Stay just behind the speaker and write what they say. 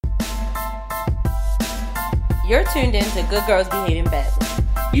You're tuned in to Good Girls Behaving Badly.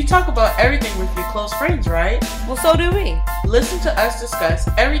 You talk about everything with your close friends, right? Well, so do we. Listen to us discuss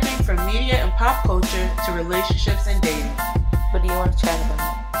everything from media and pop culture to relationships and dating. What do you want to chat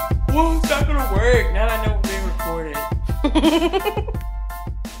about? Well, it's not gonna work now that I know we're being recorded.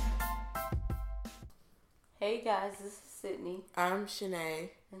 Hey guys, this is Sydney. I'm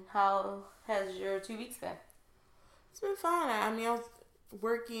Shanae. And how has your 2 weeks been? It's been fine. I was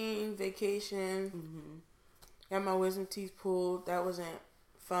working, vacation, got my wisdom teeth pulled. That wasn't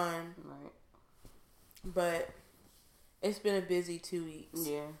fun. Right. But it's been a busy 2 weeks.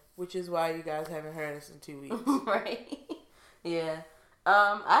 Yeah. Which is why you guys haven't heard us in 2 weeks. Right. Yeah.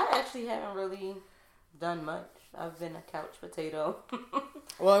 I actually haven't really done much. I've been a couch potato.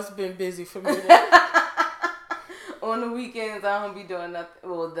 Well, it's been busy for me. On the weekends, I don't be doing nothing.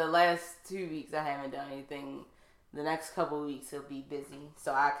 Well, the last 2 weeks, I haven't done anything. The next couple of weeks, it'll be busy.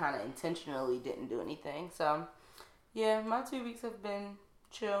 So I kind of intentionally didn't do anything. So, yeah, my 2 weeks have been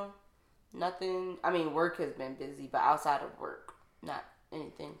chill. Nothing. I mean, work has been busy, but outside of work, not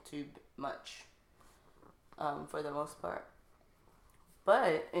anything too much for the most part.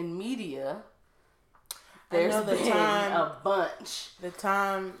 But in media, there's been a bunch. The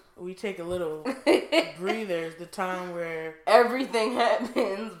time we take a little breathers, the time where everything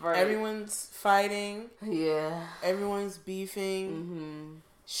happens, right? Everyone's fighting. Yeah. Everyone's beefing.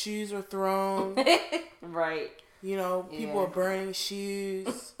 Shoes are thrown. Right. You know, people are burning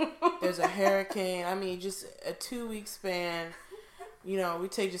shoes. There's a hurricane. I mean, just a 2 week span. You know, we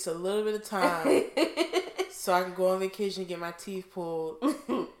take just a little bit of time so I can go on vacation and get my teeth pulled.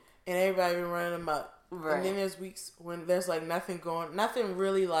 And everybody been running them up. Right. And then there's weeks when there's like nothing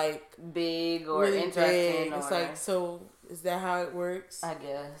really like big or really interesting. Big. It's like, so is that how it works? I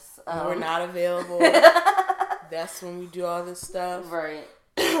guess. When we're not available. That's when we do all this stuff. Right.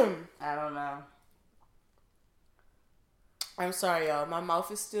 I don't know. I'm sorry, y'all. My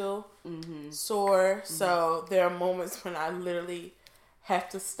mouth is still sore. So there are moments when I literally have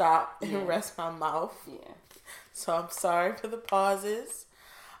to stop and rest my mouth. Yeah. So I'm sorry for the pauses.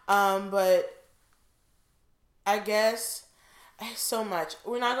 But I guess so much.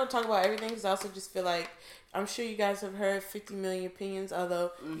 We're not going to talk about everything because I also just feel like I'm sure you guys have heard 50 million opinions,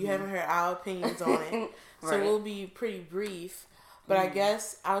 although you haven't heard our opinions on it. So we'll be pretty brief. But I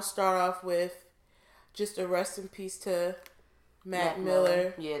guess I'll start off with just a rest in peace to Mac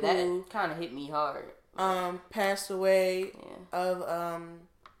Miller. Yeah, that kind of hit me hard. Passed away of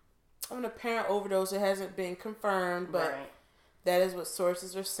an apparent overdose. It hasn't been confirmed, but that is what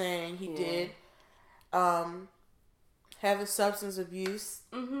sources are saying. He did have a substance abuse.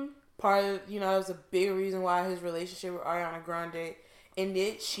 Part of, that was a big reason why his relationship with Ariana Grande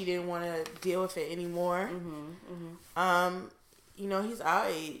ended. She didn't want to deal with it anymore. He's our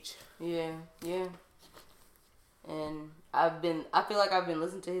age. Yeah. And I feel like I've been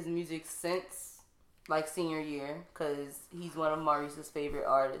listening to his music since like senior year because he's one of Maurice's favorite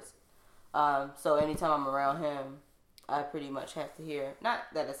artists. So anytime I'm around him, I pretty much have to hear.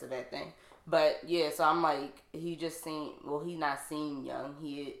 Not that it's a bad thing, but yeah. So I'm like, he just seemed. Well, he not seemed young.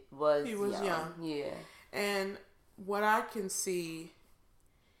 He was young. Yeah. And what I can see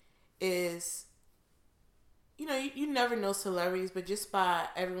is, you never know celebrities, but just by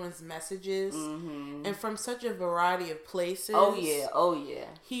everyone's messages and from such a variety of places. Oh yeah.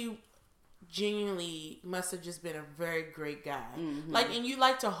 He genuinely must have just been a very great guy. And you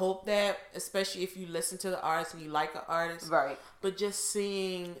like to hope that, especially if you listen to the artist and you like the artist. Right. But just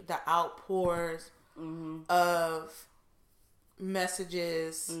seeing the outpours of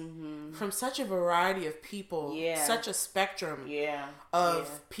messages from such a variety of people, such a spectrum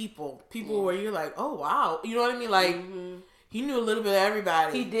of people where you're like, oh wow, you know what I mean? Like he knew a little bit of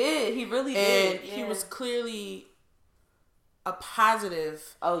everybody. He did. He really did. And he was clearly a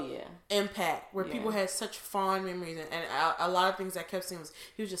positive impact where people had such fond memories and a lot of things I kept saying was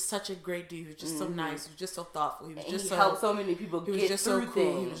he was just such a great dude. He was just so nice. He was just so thoughtful. He was just so helped so many people. He was just so cool.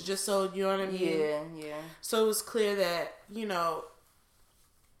 Things. He was just so, you know what I mean? Yeah. So it was clear that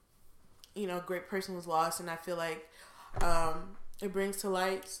a great person was lost, and I feel like it brings to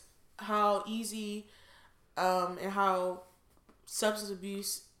light how easy and how substance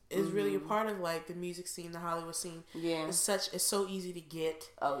abuse is really a part of like the music scene, the Hollywood scene. Yeah, it's so easy to get.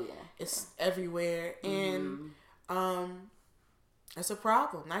 Oh yeah, it's everywhere, and it's a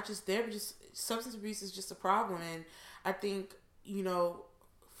problem. Not just there, but just substance abuse is just a problem. And I think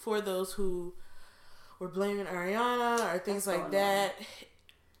for those who were blaming Ariana or things like that,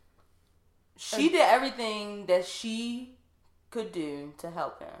 she did everything that she could do to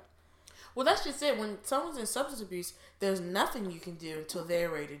help him. Well, that's just it. When someone's in substance abuse, there's nothing you can do until they're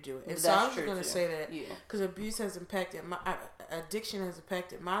ready to do it. And That's so I was true, going to too. say that because abuse has impacted addiction has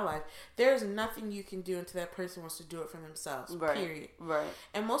impacted my life. There's nothing you can do until that person wants to do it for themselves. Right. Period. Right.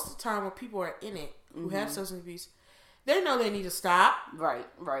 And most of the time, when people are in it who have substance abuse, they know they need to stop. Right.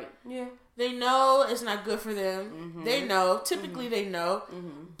 Right. Yeah. They know it's not good for them. They know. Typically, they know.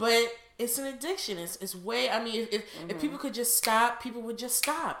 But it's an addiction. It's way. I mean, if people could just stop, people would just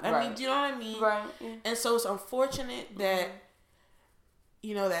stop. I mean, do you know what I mean? Right. Yeah. And so it's unfortunate that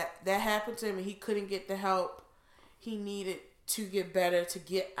that happened to him, and he couldn't get the help he needed to get better, to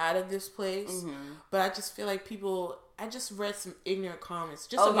get out of this place. But I just feel like I just read some ignorant comments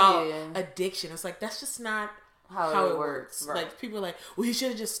just about addiction. It's like, that's just not how it works. Right. Like, people are like, well, he should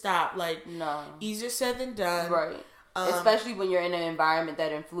have just stopped. Like, no. Easier said than done. Right. Especially when you're in an environment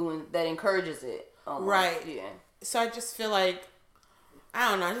that encourages it. Almost. Right. Yeah. So I just feel like, I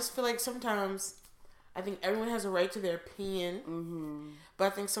don't know, I just feel like sometimes I think everyone has a right to their opinion. But I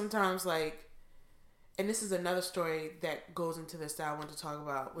think sometimes, like, and this is another story that goes into this that I want to talk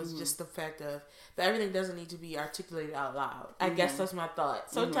about, was just the fact of that everything doesn't need to be articulated out loud. I guess that's my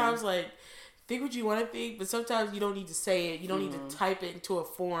thought. Sometimes, like, think what you want to think, but sometimes you don't need to say it. You don't need to type it into a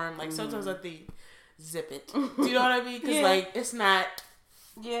form. Like, sometimes I think, zip it. Do you know what I mean? Because, like, it's not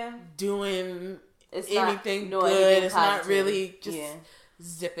doing anything good. It's not really just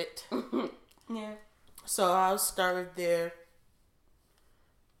zip it. Yeah. So I'll start with there.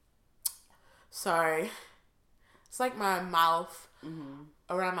 Sorry. It's like my mouth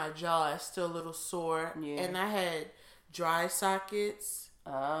around my jaw is still a little sore. Yeah. And I had dry sockets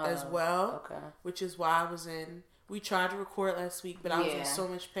as well. Okay. Which is why we tried to record last week, but I was in so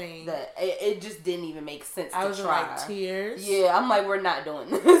much pain. That it just didn't even make sense I was in like tears. Yeah, I'm like, we're not doing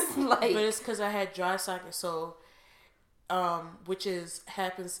this. Like, but it's because I had dry sockets, so which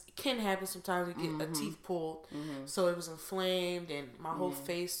can happen sometimes. We get a teeth pulled, so it was inflamed, and my whole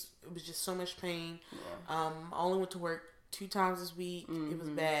face, it was just so much pain. I only went to work 2 times this week. It was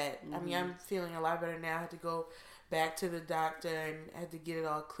bad. I mean, I'm feeling a lot better now. I had to go back to the doctor and had to get it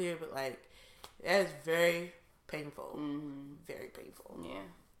all clear, but like, that is very painful. Very painful. Yeah.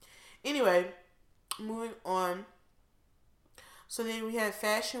 Anyway, moving on. So then we had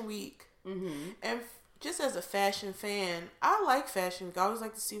Fashion Week, and just as a fashion fan, I like Fashion Week. I always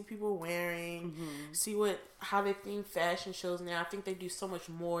like to see what people are wearing, see how they theme fashion shows now. I think they do so much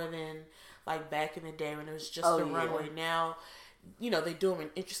more than like back in the day when it was just the runway. Now, they do them in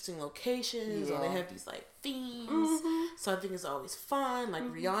interesting locations, or they have these like themes. So I think it's always fun. Like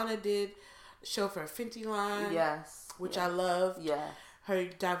Rihanna did a show for a Fenty line, which I love. Yeah. Her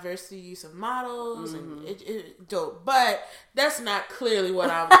diversity use of models and it dope. But that's not clearly what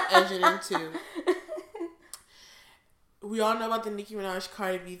I'm edging into. We all know about the Nicki Minaj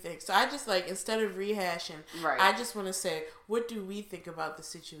Cardi B thing. So I just instead of rehashing, I just want to say, what do we think about the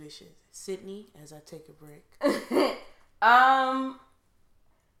situation? Sydney, as I take a break.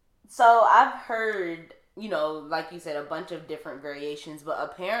 So I've heard, like you said, a bunch of different variations, but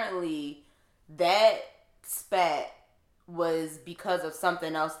apparently that spat was because of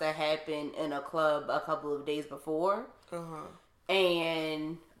something else that happened in a club a couple of days before.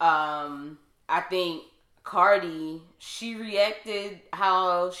 And I think Cardi, she reacted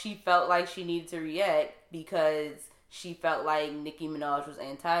how she felt like she needed to react because she felt like Nicki Minaj was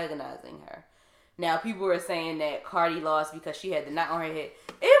antagonizing her. Now, people were saying that Cardi lost because she had the knot on her head.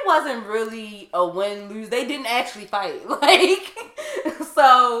 It wasn't really a win-lose. They didn't actually fight.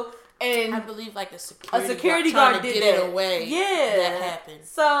 And I believe a security guard did did it that. away. Yeah. That happened.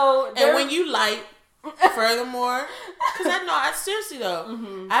 So, and when you furthermore, because I seriously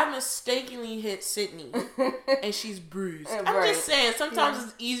though, I mistakenly hit Sydney and she's bruised. I'm just saying, sometimes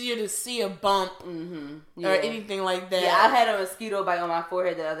it's easier to see a bump or anything like that. Yeah, I had a mosquito bite on my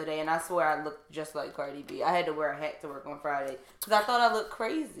forehead the other day, and I swear I looked just like Cardi B. I had to wear a hat to work on Friday because I thought I looked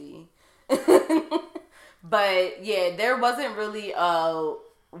crazy. But yeah, there wasn't really a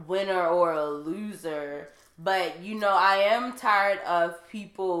winner or a loser. But I am tired of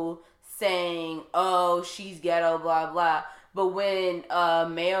people saying, oh, she's ghetto, blah, blah. But when a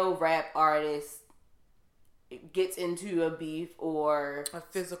male rap artist gets into a beef or a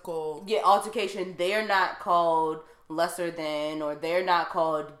physical altercation, they're not called lesser than, or they're not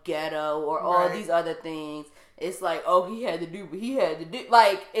called ghetto, or all these other things. It's like, oh, he had to do what he had to do.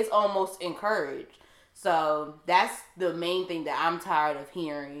 Like, it's almost encouraged. So that's the main thing that I'm tired of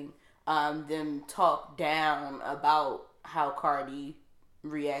hearing them talk down about how Cardi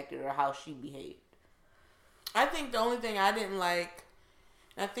reacted or how she behaved. I think the only thing I didn't like,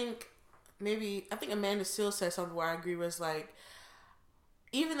 I think Amanda Seales said something where I agree, was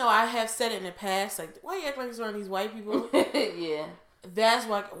even though I have said it in the past, like, why you act like it's one of these white people? Yeah. That's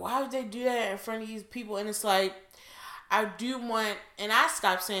why would they do that in front of these people? And it's like, I do want, and I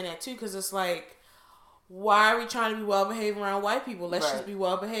stopped saying that too, because it's like, why are we trying to be well behaved around white people? Let's just be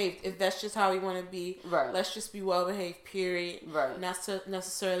well behaved. If that's just how we want to be, let's just be well behaved, period. Right. Not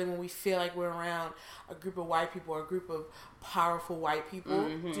necessarily when we feel like we're around a group of white people or a group of powerful white people.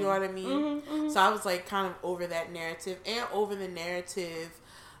 Mm-hmm. Do you know what I mean? Mm-hmm, mm-hmm. So I was like kind of over that narrative and over the narrative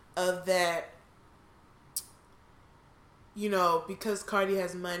of that, you know, because Cardi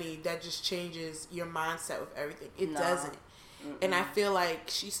has money, that just changes your mindset with everything. It doesn't. Mm-mm. And I feel like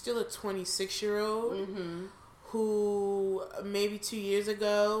she's still a 26-year-old mm-hmm. who maybe 2 years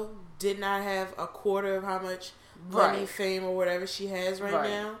ago did not have a quarter of how much money, fame, or whatever she has right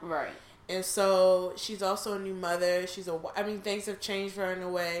now. Right. And so she's also a new mother. Things have changed for her in a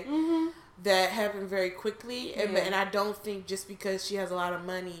way mm-hmm. that happened very quickly. And, and I don't think just because she has a lot of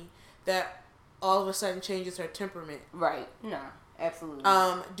money that all of a sudden changes her temperament. Right. No. Absolutely.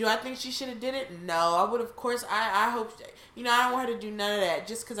 Do I think she should have did it? No. I would, of course, I hope, I don't want her to do none of that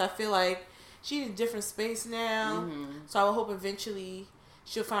just because I feel like she's in a different space now. Mm-hmm. So I would hope eventually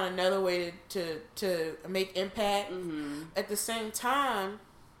she'll find another way to make impact. Mm-hmm. At the same time,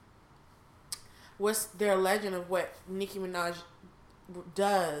 what's their legend of what Nicki Minaj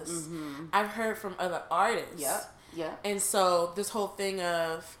does? Mm-hmm. I've heard from other artists. Yeah. And so this whole thing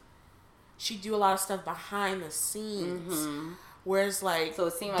of she do a lot of stuff behind the scenes. Mm-hmm. Whereas, like, so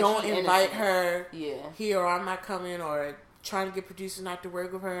it seemed like don't invite her here, or I'm not coming, or trying to get producers not to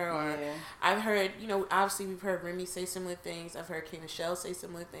work with her. Or I've heard, obviously we've heard Remy say similar things. I've heard K. Michelle say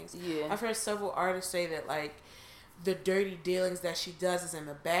similar things. Yeah. I've heard several artists say that, like, the dirty dealings that she does is in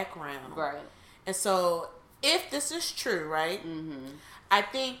the background. Right. And so, if this is true, right, mm-hmm. I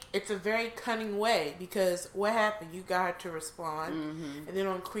think it's a very cunning way, because what happened? You got her to respond, mm-hmm. and then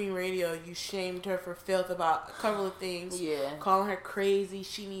on Queen Radio, you shamed her for filth about a couple of things, calling her crazy,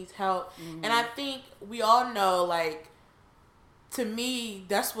 she needs help, mm-hmm. and I think we all know, like, to me,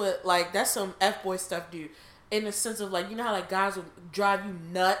 that's some F-boy stuff, dude. In the sense of, like, you know how, like, guys will drive you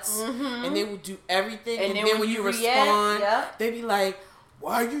nuts, mm-hmm. and they will do everything, and then when you respond, they be like,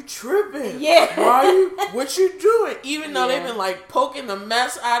 why are you tripping? Yeah. What you doing? Even though they've been, like, poking the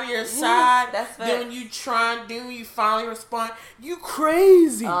mess out of your side. That's then when you finally respond, you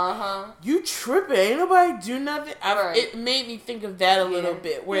crazy. Uh-huh. You tripping. Ain't nobody do nothing. It made me think of that a little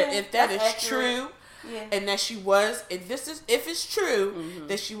bit. Where if that is true, and that she was, if it's true, mm-hmm.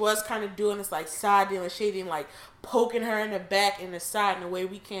 that she was kind of doing this, like, side dealing, shading, like, poking her in the back and the side in a way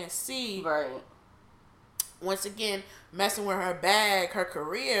we can't see. Right. Once again, messing with her bag, her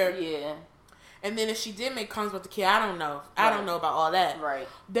career. Yeah. And then if she did make comments about the kid, I don't know. I don't know about all that. Right.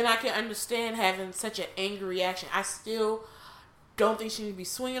 Then I can understand having such an angry reaction. I still don't think she need to be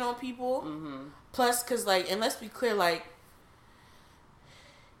swinging on people. Mm-hmm. Plus, because, like, and let's be clear, like,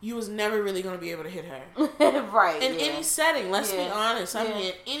 you was never really going to be able to hit her. Right. In any setting, let's be honest. I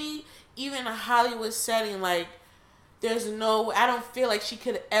mean, even a Hollywood setting, like, I don't feel like she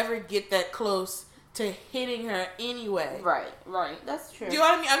could ever get that close to hitting her anyway. Right. That's true. Do you know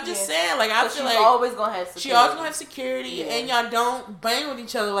what I mean? I'm just saying, like, I feel like always gonna have security. She always gonna have security, and y'all don't bang with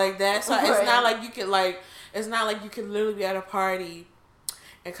each other like that. So it's not like you could literally be at a party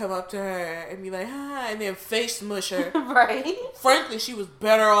and come up to her and be like, hi, and then face smush her. Right. Frankly, she was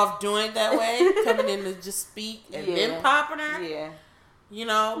better off doing it that way, coming in to just speak and then popping her. Yeah. You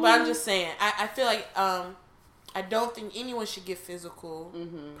know, but I'm just saying, I feel like I don't think anyone should get physical,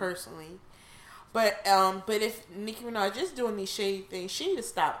 mm-hmm. personally. But if Nicki Minaj is doing these shady things, she need to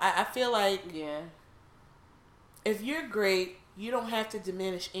stop. I feel like if you're great, you don't have to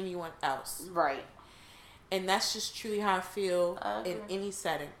diminish anyone else. Right. And that's just truly how I feel in any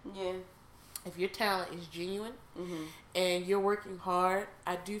setting. Yeah. If your talent is genuine mm-hmm. and you're working hard,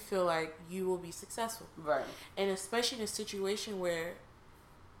 I do feel like you will be successful. Right. And especially in a situation where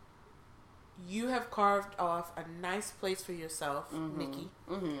you have carved off a nice place for yourself, mm-hmm. Nicki.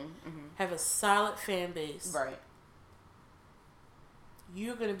 Mm-hmm. Mm-hmm. Have a solid fan base. Right.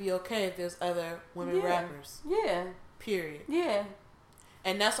 You're going to be okay if there's other women rappers. Yeah. Period. Yeah.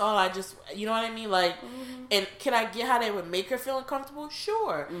 And that's all you know what I mean? Like, mm-hmm. and can I get how they would make her feel uncomfortable?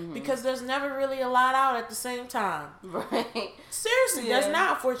 Sure. Mm-hmm. Because there's never really a lot out at the same time. Right. Seriously, that's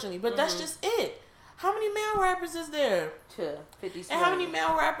not, unfortunately. But that's just it. How many male rappers is there? 50. And how many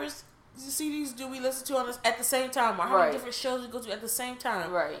male rappers CDs do we listen to on this at the same time, or how many different shows we go to at the same time?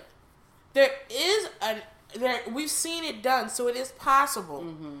 Right. We've seen it done, so it is possible.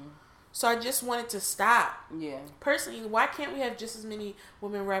 Mm-hmm. So I just wanted to stop. Yeah. Personally, why can't we have just as many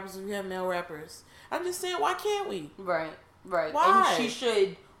women rappers as we have male rappers? I'm just saying, why can't we? Right. Right. Why? And she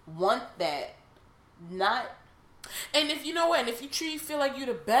should want that. Not. And if you know what, and if you truly feel like you're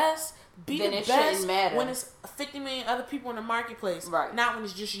the best, be then the it best shouldn't matter. when it's 50 million other people in the marketplace, right? Not when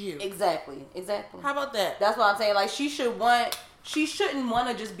it's just you. Exactly. How about that? That's what I'm saying. Like she shouldn't want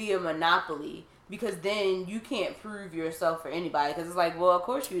to just be a monopoly, because then you can't prove yourself for anybody. Because it's like, well, of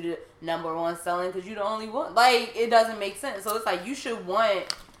course you're the number one selling because you're the only one. Like it doesn't make sense. So it's like you should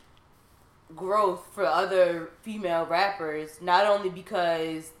want growth for other female rappers, not only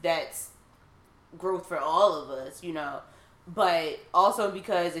because that's growth for all of us, you know, but also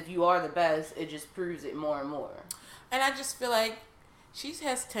because if you are the best, it just proves it more and more. And I just feel like she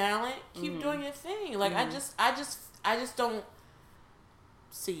has talent. Keep doing your thing. Like I just don't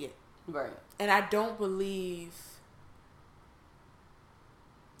see it. Right. And I don't believe.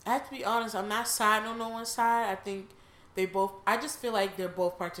 I have to be honest. I'm not siding on no one side. I think they both. I just feel like they're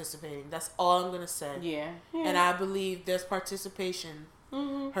both participating. That's all I'm gonna say. Yeah. And I believe there's participation.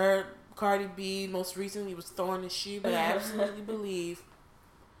 Her Cardi B most recently was throwing the shoe, but I absolutely believe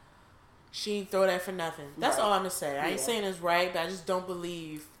she ain't throw that for nothing. That's all I'm gonna say. I ain't saying it's right, but I just don't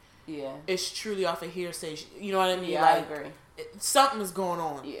believe. Yeah. It's truly off of hearsay. You know what I mean? Yeah, like, I agree. Something is going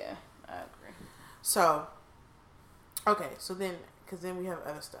on. Yeah, I agree. So, okay, so then, because then we have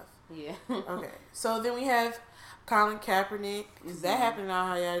other stuff. Yeah. Okay, so then we have Colin Kaepernick, because that happened in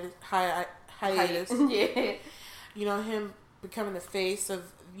our hiatus. Yeah. You know, him becoming the face of,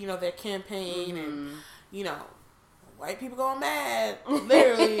 you know, their campaign, and, you know, white people going mad,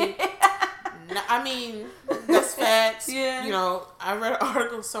 literally. I mean, that's facts. Yeah. You know, I read an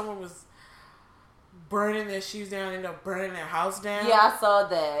article, someone was burning their shoes down, ended up burning their house down. Yeah, I saw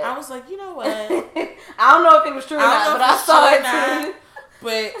that. I was like, you know what? I don't know if it was true or not, but I saw it too.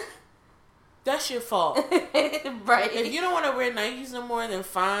 But that's your fault. Right. If you don't want to wear Nikes no more, then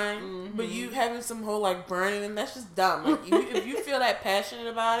fine. But you having some whole like burning them, that's just dumb. Like if you feel that passionate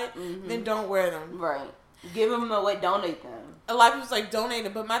about it, then don't wear them. Right. Give them away, donate them. A lot of people's like donate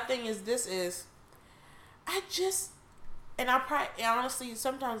them, but my thing is honestly,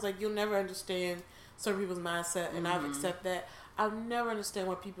 sometimes like you'll never understand some people's mindset, and I've accept that. I'll never understand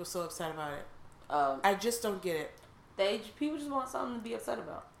why people are so upset about it. I just don't get it. People just want something to be upset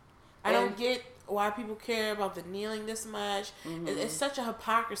about. I don't get why people care about the kneeling this much. It's such a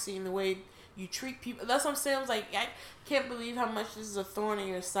hypocrisy in the way you treat people. That's what I'm saying. I was like, I can't believe how much this is a thorn in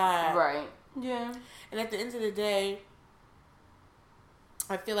your side. Right. Yeah. And at the end of the day,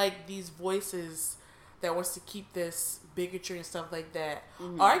 I feel like these voices that wants to keep this bigotry and stuff like that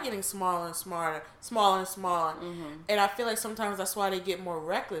are getting smaller and smaller. And I feel like sometimes that's why they get more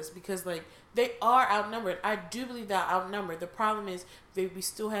reckless, because like they are outnumbered. I do believe they're outnumbered. The problem is we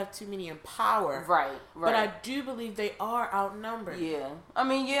still have too many in power. Right. But I do believe they are outnumbered. Yeah. I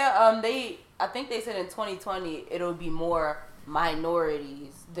mean, I think they said in 2020 it'll be more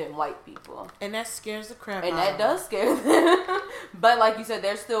minorities than white people. And that scares the crap out of them. And that does scare them. But like you said,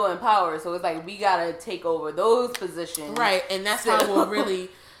 they're still in power, so it's like we gotta take over those positions. Right, and that's how we'll really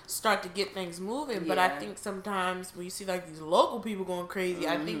start to get things moving. Yeah. But I think sometimes when you see like these local people going crazy,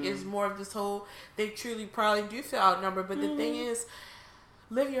 I think it's more of this whole, they truly probably do feel outnumbered. But the thing is,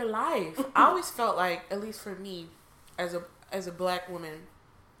 live your life. I always felt like, at least for me, as a black woman,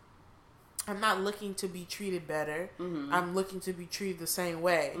 I'm not looking to be treated better. I'm looking to be treated the same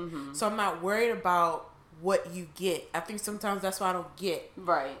way. So I'm not worried about what you get. I think sometimes that's why I don't get.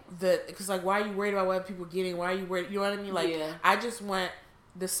 Right. Because like, why are you worried about what people getting? Why are you worried? You know what I mean? Like, I just want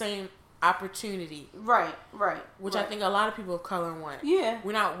the same opportunity. Right. Which I think a lot of people of color want. Yeah.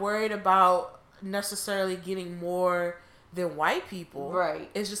 We're not worried about necessarily getting more than white people. Right.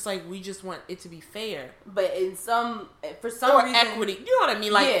 It's just like we just want it to be fair. But for some reason, equity. You know what I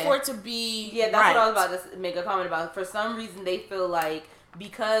mean? Like for it to be that's what I was about to make a comment about. For some reason, they feel like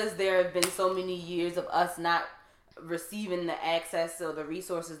because there have been so many years of us not receiving the access or the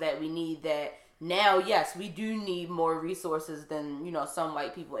resources that we need, that now, yes, we do need more resources than, you know, some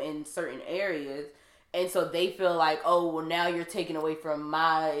white people in certain areas. And so they feel like, oh, well, now you're taking away from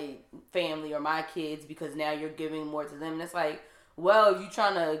my family or my kids because now you're giving more to them. And it's like, well, if you're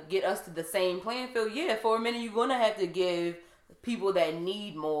trying to get us to the same playing field, for a minute you're going to have to give people that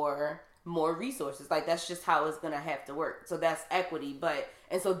need more resources. Like, that's just how it's going to have to work. So that's equity.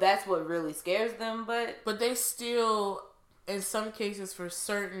 And so that's what really scares them. But they still, in some cases, for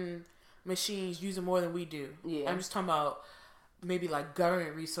certain machines, use it more than we do. Yeah. I'm just talking about maybe like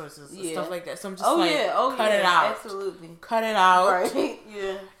government resources and stuff like that. So I'm just cut it out. Absolutely. Cut it out. Right.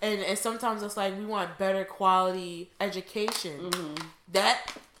 Yeah. And sometimes it's like we want better quality education.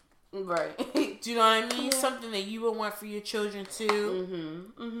 That right. Do you know what I mean? Something that you would want for your children too.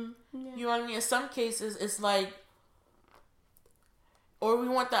 Yeah. You know what I mean? In some cases it's like or we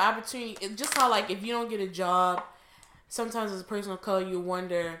want the opportunity. It's just how, like, if you don't get a job, sometimes as a person of color, you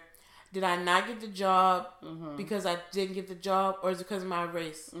wonder, did I not get the job because I didn't get the job, or is it because of my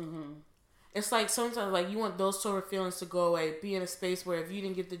race? It's like sometimes, like, you want those sort of feelings to go away. Be in a space where if you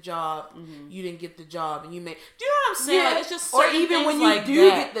didn't get the job, you didn't get the job, and you may. Do you know what I'm saying? Yeah. Like, it's just or certain even things when you like do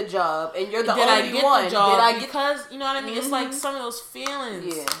that. get the job and you're the Did only I get one. the job? Did I get because you know what I mean? It's like some of those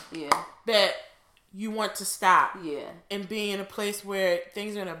feelings. Yeah. That you want to stop. Yeah. And be in a place where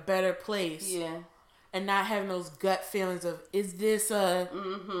things are in a better place. Yeah. And not having those gut feelings of, is this a,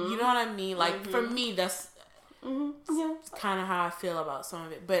 you know what I mean? Like, for me, that's kind of how I feel about some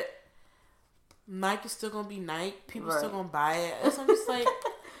of it. But Nike's still going to be Nike. People still going to buy it. So I'm just like,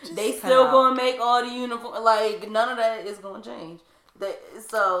 they still going to make all the uniforms. Like, none of that is going to change.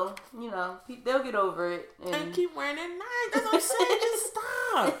 So, you know, they'll get over it. And keep wearing it Nike. That's what I'm saying. Just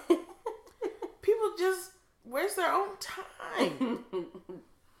stop. People just waste their own time.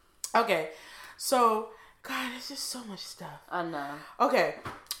 Okay. So, God, there's just so much stuff. I know. Okay,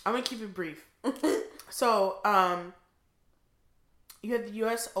 I'm gonna keep it brief. So, you had the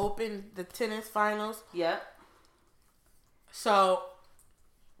U.S. Open, the tennis finals. Yep. So,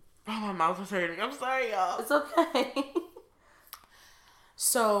 my mouth was hurting. I'm sorry, y'all. It's okay.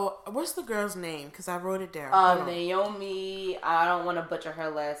 So, what's the girl's name? Because I wrote it down. Naomi. I don't want to butcher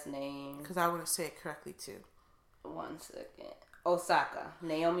her last name. Because I want to say it correctly too. 1 second. Osaka.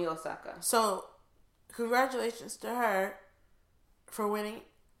 Naomi Osaka. So, congratulations to her for winning.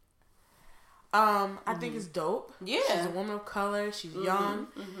 I think it's dope. Yeah. She's a woman of color. She's young,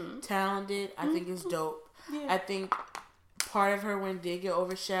 talented. I think it's dope. Yeah. I think part of her win did get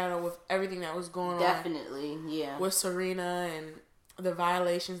overshadowed with everything that was going Definitely, yeah. with Serena and the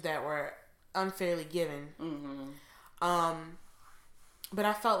violations that were unfairly given. But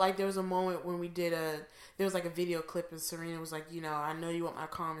I felt like there was a moment when there was like a video clip and Serena was like, you know, I know you want my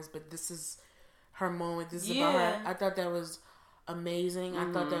comments, but this is her moment. This is about her. I thought that was amazing. I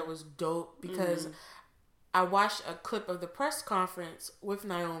thought that was dope because I watched a clip of the press conference with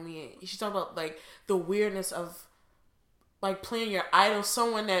Naomi. She talked about like the weirdness of like playing your idol,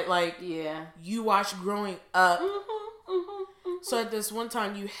 someone that like you watched growing up. So at this one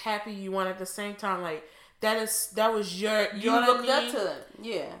time you happy you won, at the same time like that was your you looked up to them.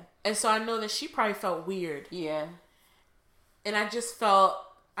 Yeah. And so I know that she probably felt weird. Yeah. And I just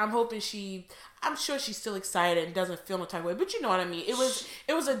I'm sure she's still excited and doesn't feel no type of way. But you know what I mean. It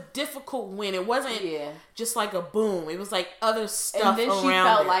was a difficult win. It wasn't just like a boom. It was like other stuff around it. And then she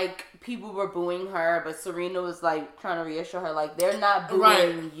felt like people were booing her, but Serena was like trying to reassure her, like, they're not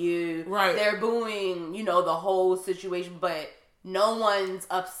booing you. Right. They're booing, you know, the whole situation, but no one's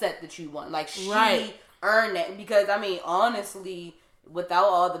upset that you won. Like, she earned that. Because, I mean, honestly, without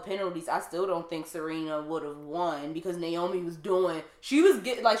all the penalties, I still don't think Serena would have won because Naomi was doing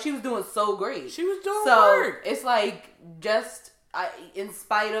so great. She was doing work. It's like in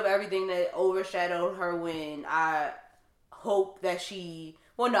spite of everything that overshadowed her win, I hope that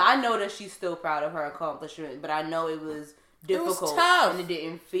I know that she's still proud of her accomplishment, but I know it was difficult. It was tough. And it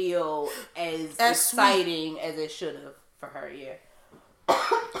didn't feel as exciting as it should have for her. Yeah.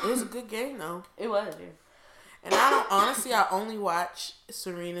 It was a good game though. It was. Yeah. And I only watch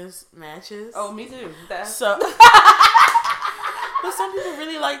Serena's matches. Oh, me too. But some people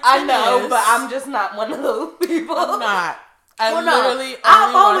really like tennis. I know, but I'm just not one of those people. I'm not.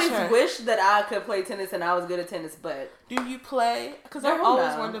 I always wish that I could play tennis and I was good at tennis, but... Do you play? Because I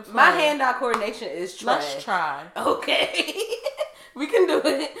always wanted to play. My hand-eye coordination is trash. Let's try. Okay. We can do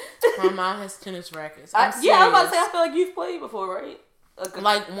it. My mom has tennis rackets. I was about to say, I feel like you've played before, right? Okay.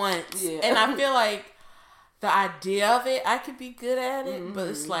 Like once. Yeah. And I feel like the idea of it, I could be good at it, but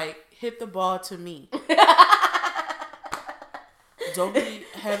it's like, hit the ball to me. Don't be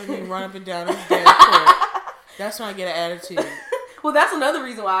having me run up and down this damn court. That's when I get an attitude. Well, that's another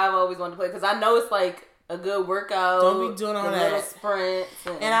reason why I've always wanted to play, because I know it's like a good workout. Don't be doing all that. Little sprints.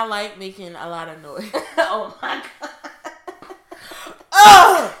 And I like making a lot of noise. Oh my God.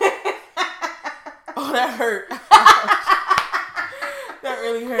 Oh! Oh, that hurt. That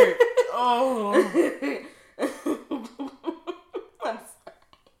really hurt. Oh. I'm sorry.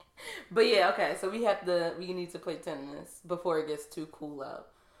 But yeah, okay, so we need to play tennis before it gets too cool out.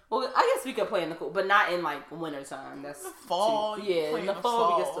 Well, I guess we could play in the cool, but not in like winter time. That's the fall. In the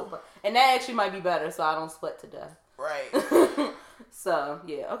fall we can still play, and that actually might be better, so I don't sweat to death. Right. So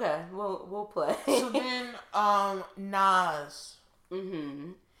yeah, okay, we'll play. So then, Nas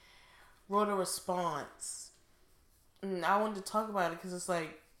wrote a response. And I wanted to talk about it because it's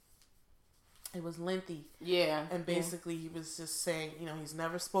like it was lengthy. Yeah. And basically, he was just saying, you know, he's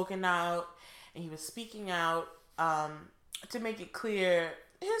never spoken out, and he was speaking out to make it clear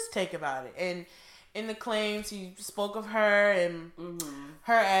his take about it. And in the claims, he spoke of her and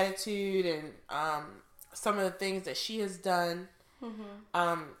her attitude and some of the things that she has done.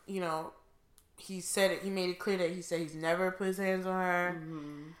 You know, he said it. He made it clear that he said he's never put his hands on her.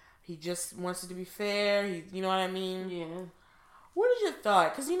 He just wants it to be fair. You know what I mean? Yeah. What is your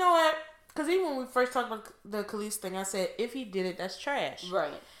thought? Because you know what? Because even when we first talked about the Khalees thing, I said if he did it, that's trash.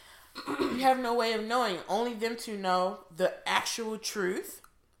 Right. You have no way of knowing. Only them two know the actual truth.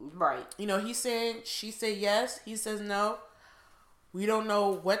 Right. You know, he's saying, she said yes. He says no. We don't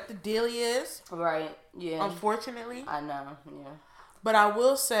know what the deal is. Right. Yeah. Unfortunately. I know. Yeah. But I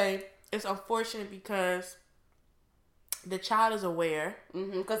will say it's unfortunate because the child is aware.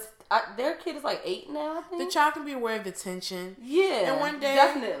 Because their kid is like 8 now, I think. The child can be aware of the tension. Yeah. And one day,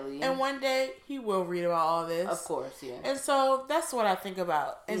 definitely. And one day he will read about all this. Of course, yeah. And so that's what I think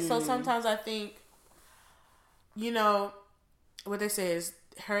about. And so sometimes I think, you know, what they say is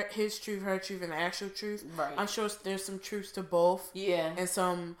his truth, her truth, and the actual truth. Right. I'm sure there's some truths to both. Yeah. And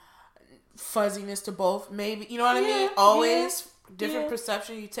some fuzziness to both. Maybe, you know what I mean? Always different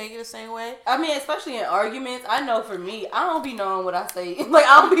perception. You take it the same way. I mean, especially in arguments. I know for me, I don't be knowing what I say. Like,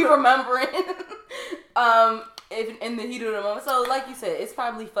 I don't be remembering. If in the heat of the moment. So, like you said, it's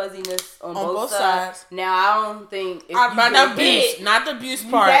probably fuzziness on both sides. Now, I don't think if not the abuse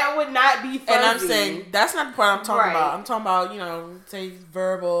part. That would not be fuzzy. And I'm saying that's not the part I'm talking about. I'm talking about, you know, say he's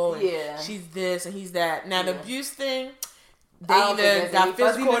verbal and she's this and he's that. Now the abuse thing, they either got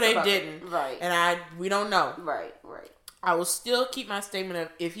physical or they didn't. Right. And we don't know. Right. I will still keep my statement of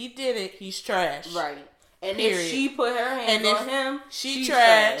if he did it, he's trash. Right. And if she put her hands on him, she's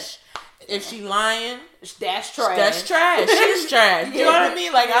trash. If she lying, that's trash. She's trash. You know what I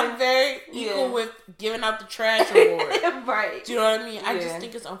mean? Like, I'm very equal with giving out the trash award. Right. Do you know what I mean? I just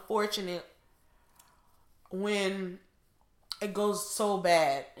think it's unfortunate when it goes so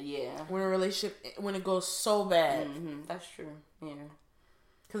bad. Yeah. When it goes so bad. That's true. Yeah.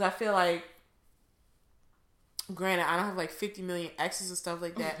 Because I feel like, granted, I don't have like 50 million exes and stuff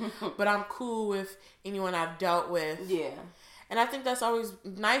like that, but I'm cool with anyone I've dealt with. Yeah. And I think that's always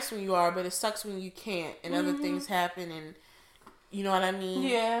nice when you are, but it sucks when you can't and other things happen and you know what I mean?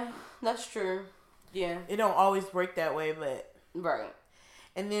 Yeah, that's true. Yeah. It don't always work that way, but... Right.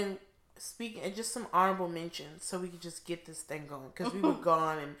 And then, speaking, and just some honorable mentions so we could just get this thing going. Because we were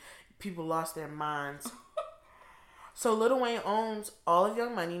gone and people lost their minds. So Lil Wayne owns all of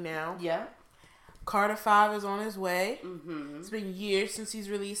Young Money now. Yeah. Carter 5 is on his way. It's been years since he's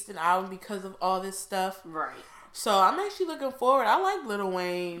released an album because of all this stuff. Right. So I'm actually looking forward. I like Lil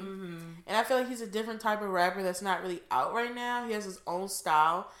Wayne. And I feel like he's a different type of rapper that's not really out right now. He has his own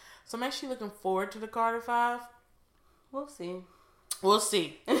style. So I'm actually looking forward to the Carter 5. We'll see.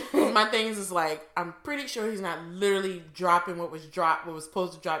 My thing is like, I'm pretty sure he's not literally dropping what was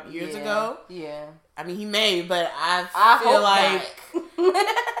supposed to drop years ago. Yeah. I mean, he may, but I feel like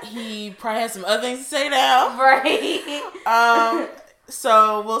he probably has some other things to say now. Right.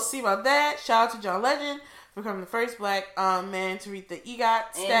 So we'll see about that. Shout out to John Legend for becoming the first black man to reach the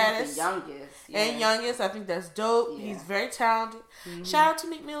EGOT status. And the youngest. Yeah. And youngest. I think that's dope. Yeah. He's very talented. Shout out to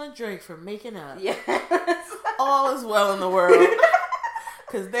Meek Mill and Drake for making up. Yes. All is well in the world.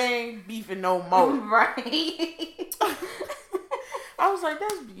 Because they ain't beefing no more. Right. I was like,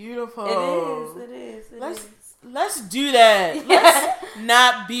 that's beautiful. It is. Let's do that. Let's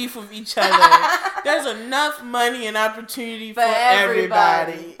not beef with each other. There's enough money and opportunity for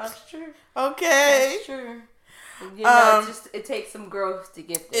everybody. That's true. Okay. That's true. You know, it takes some growth to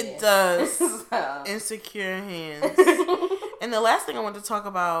get there. It does. So. Insecure hands. And the last thing I wanted to talk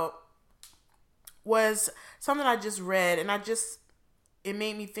about was something I just read, and it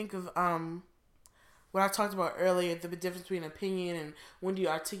made me think of what I talked about earlier, the difference between opinion and when do you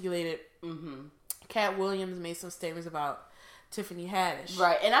articulate it. Cat Williams made some statements about Tiffany Haddish.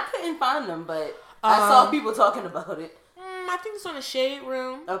 Right, and I couldn't find them, but I saw people talking about it. I think it's on the Shade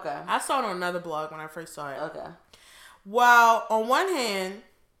Room. Okay. I saw it on another blog when I first saw it. Okay. While on one hand,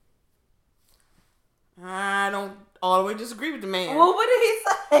 I don't all the way disagree with the man. Well, what did he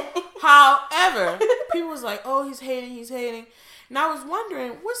say? However, people was like, oh, he's hating. And I was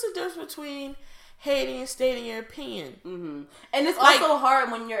wondering, what's the difference between hating and stating your opinion? And it's also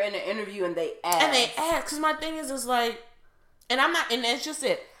hard when you're in an interview and they ask. Because my thing is like, and that's just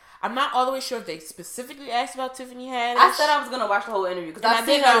it. I'm not all the way sure if they specifically asked about Tiffany Haddish. I said I was going to watch the whole interview. Because I've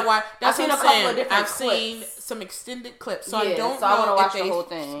seen a couple of different clips. I've seen some extended clips. So I don't know I want to watch if the whole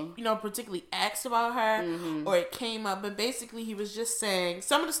thing. Particularly asked about her or it came up. But basically he was just saying,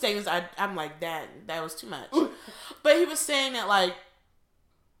 some of the statements I'm like, that was too much. But he was saying that like,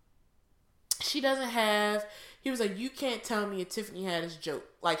 she doesn't have He was like, you can't tell me a Tiffany Haddish joke.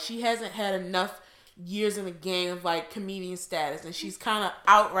 Like, she hasn't had enough years in the game of, like, comedian status. And she's kind of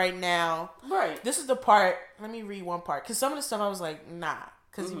out right now. Right. This is the part. Let me read one part. Because some of the stuff I was like, nah.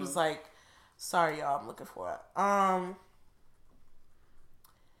 Because he was like, sorry, y'all. I'm looking for it.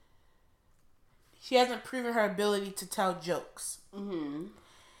 She hasn't proven her ability to tell jokes. Mm-hmm.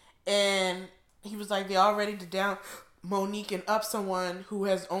 And he was like, they're all ready to down Monique and up someone who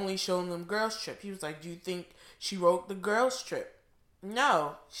has only shown them Girls Trip. He was like, do you think she wrote the Girls Trip?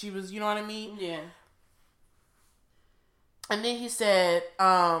 No. She was, you know what I mean? Yeah. And then he said,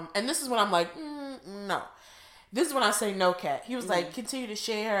 and this is when I'm like, no. This is when I say no, Cat. He was like, continue to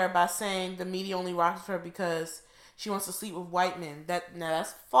shade her by saying the media only rocks her because she wants to sleep with white men.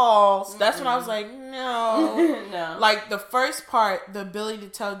 That's false. That's when I was like, no. No. Like, the first part, the ability to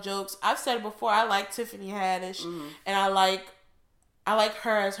tell jokes. I've said it before, I like Tiffany Haddish. And I like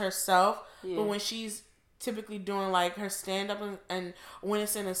her as herself. Yeah. But when she's typically doing, like, her stand-up and when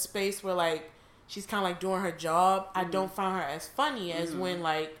it's in a space where, like, she's kind of, like, doing her job, I don't find her as funny as when,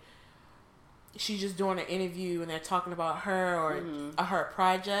 like, she's just doing an interview and they're talking about her or her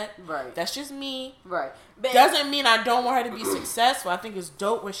project. Right. That's just me. Right. But doesn't mean I don't want her to be successful. I think it's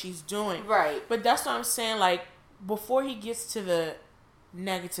dope what she's doing. Right. But that's what I'm saying. Like, before he gets to the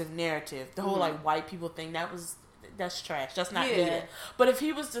negative narrative, the whole, like, white people thing, that's trash. That's not needed. But if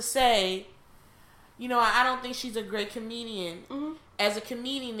he was to say, you know, I don't think she's a great comedian. As a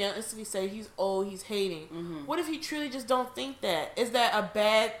comedian, they'll instantly say he's old, he's hating. What if he truly just don't think that? Is that a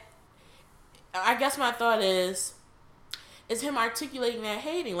bad... I guess my thought is him articulating that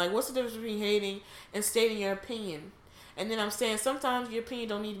hating. Like, what's the difference between hating and stating your opinion? And then I'm saying sometimes your opinion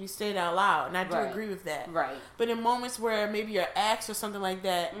don't need to be stated out loud, and I do agree with that. Right. But in moments where maybe you're asked or something like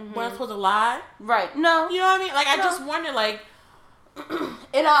that, when I'm supposed to lie? Right. No. You know what I mean? Like, I just wonder, like...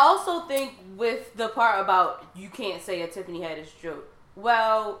 And I also think with the part about you can't say a Tiffany Haddish joke,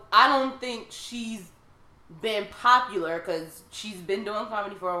 well, I don't think she's been popular because she's been doing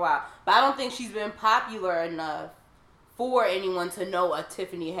comedy for a while, but I don't think she's been popular enough for anyone to know a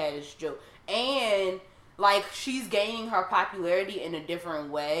Tiffany Haddish joke. And like, she's gaining her popularity in a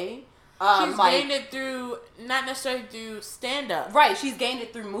different way. She's gained it through, not necessarily through stand-up. Right, she's gained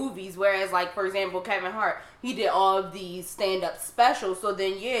it through movies, whereas, like, for example, Kevin Hart, he did all of these stand-up specials, so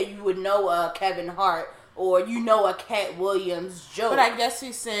then, yeah, you would know a Kevin Hart, or you know a Cat Williams joke. But I guess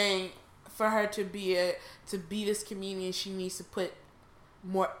he's saying for her to be this comedian, she needs to put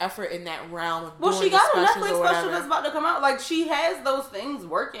more effort in that realm of doing the specials. Well, she got a Netflix special that's about to come out. Like, she has those things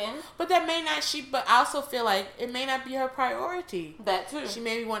working. But that may not, but I also feel like it may not be her priority. That too. She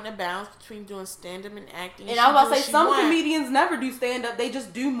may be wanting to balance between doing stand-up and acting. And I was about to say, some comedians never do stand-up. They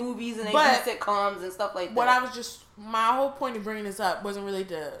just do movies and they do sitcoms and stuff like that. My whole point of bringing this up wasn't really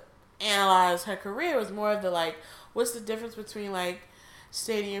to analyze her career. It was more of the, like, what's the difference between, like,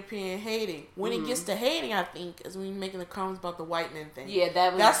 stating your opinion and hating. When it gets to hating, I think, is when you're making the comments about the white men thing. Yeah,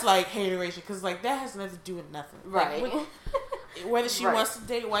 that's like hateration, because like that has nothing to do with nothing. Right. Like, whether she wants to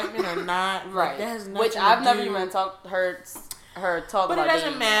date white men or not, right? Like, that has nothing. Which I've never even heard her talk but about. But it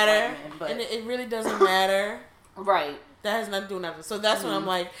doesn't matter, and it really doesn't matter. Right. That has nothing to do with nothing. So that's when I'm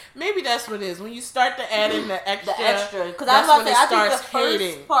like, maybe that's what it is. When you start to add in the extra, because I was about to say, I think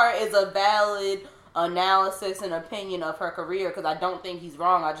the first part is a valid analysis and opinion of her career, because I don't think he's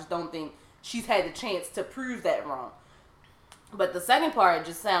wrong. I just don't think she's had the chance to prove that wrong. But the second part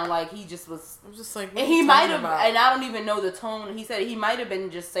just sounded like he just was. I'm just like, and he might have, and I don't even know the tone. He said he might have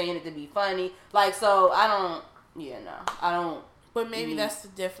been just saying it to be funny. Like, so I don't. Yeah, no, I don't. But maybe that's the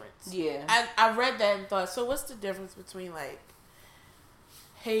difference. Yeah, I read that and thought, so what's the difference between like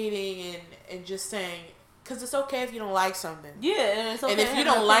hating and just saying? Because it's okay if you don't like something. Yeah, and it's okay. And if you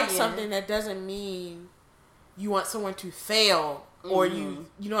don't like something, that doesn't mean you want someone to fail or you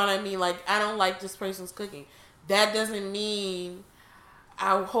know what I mean? Like, I don't like this person's cooking. That doesn't mean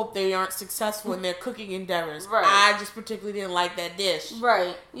I hope they aren't successful in their cooking endeavors. Right. I just particularly didn't like that dish.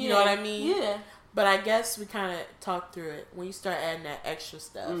 Right. You know what I mean? Yeah. But I guess we kind of talked through it. When you start adding that extra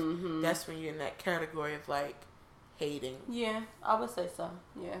stuff, that's when you're in that category of like hating. Yeah, I would say so.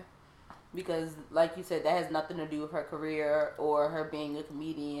 Yeah. Because, like you said, that has nothing to do with her career or her being a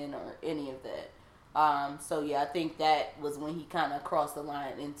comedian or any of that. So, yeah, I think that was when he kind of crossed the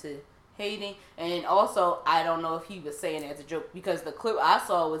line into hating. And also, I don't know if he was saying it as a joke, because the clip I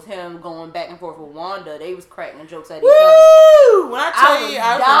saw was him going back and forth with Wanda. They was cracking jokes at each other. When I tell you,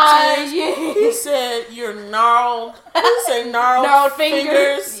 I was dying. He said, you're gnarled. He said gnarled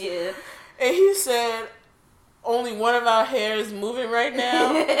fingers. Yeah. And he said, only one of our hair is moving right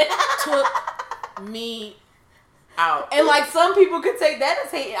now. Took me out. And like some people could take that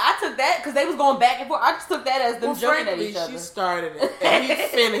as hate. I took that because they was going back and forth. I just took that as them joking at each other. She started it and he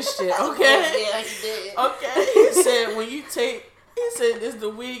finished it. Okay. Yeah, he did. Okay. He said when you take. He said, "Is the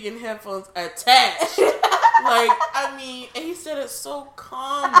wig and headphones attached?" Like, I mean, and he said it so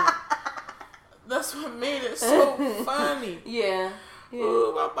calm. That's what made it so funny. Yeah.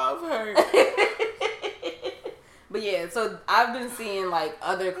 Ooh, my mouth hurt. But yeah, so I've been seeing like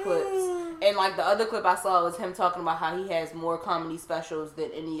other clips, and like the other clip I saw was him talking about how he has more comedy specials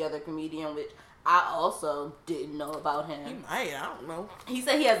than any other comedian, which I also didn't know about him. He might, I don't know. He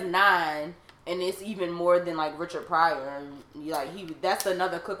said he has 9. And it's even more than like Richard Pryor, and like that's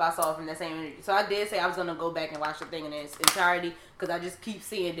another clip I saw from that same interview. So I did say I was gonna go back and watch the thing in its entirety because I just keep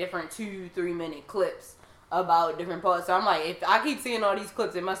seeing different 2-3 minute clips about different parts. So I'm like, if I keep seeing all these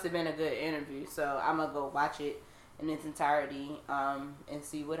clips, it must have been a good interview. So I'm gonna go watch it in its entirety and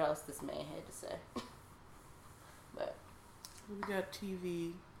see what else this man had to say. But we got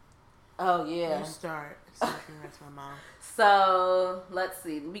TV. Oh yeah. You start. That's my mom. So let's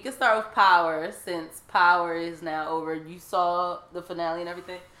see. We can start with Power since Power is now over. You saw the finale and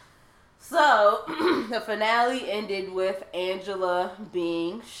everything. So the finale ended with Angela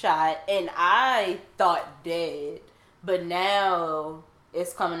being shot, and I thought dead, but now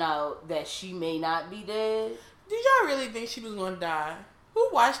it's coming out that she may not be dead. Did y'all really think she was gonna die? Who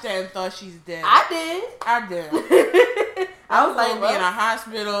watched that and thought she's dead? I did. I did. I was like, well, be in a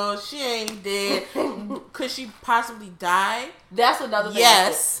hospital. She ain't dead. Could she possibly die? That's another thing.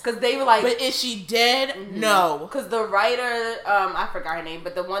 Yes. Because they were like... But is she dead? Mm-hmm. No. Because the writer, I forgot her name,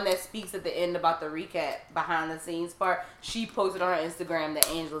 but the one that speaks at the end about the recap behind the scenes part, she posted on her Instagram that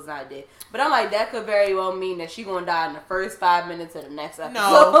Angela's not dead. But I'm like, that could very well mean that she's going to die in the first 5 minutes of the next episode.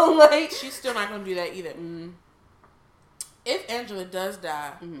 No. Like, she's still not going to do that either. Mm-hmm. If Angela does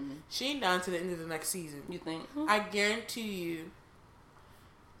die, she ain't down to the end of the next season. You think? I guarantee you,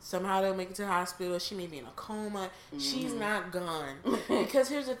 somehow they'll make it to the hospital. She may be in a coma. She's not gone. Because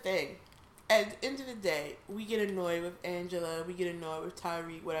here's the thing. At the end of the day, we get annoyed with Angela. We get annoyed with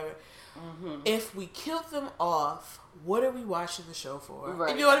Tyreek, whatever. If we killed them off, what are we watching the show for?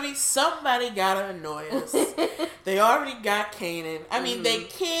 Right. You know what I mean? Somebody gotta annoy us. They already got Kanan. I mean, they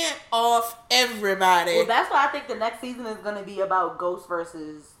can't off everybody. Well, that's why I think the next season is going to be about Ghost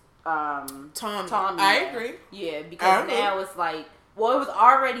versus Tommy. I agree. Yeah, because now it's like, well, it was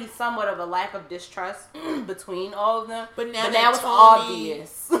already somewhat of a lack of distrust between all of them. But now it's Tommy,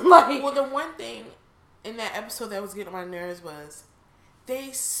 obvious. Like, well, the one thing in that episode that was getting on my nerves was they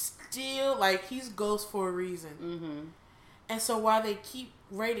still, like, he's Ghost for a reason. And so while they keep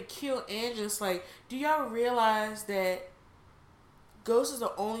ready to kill Angela, it's like, do y'all realize that Ghost is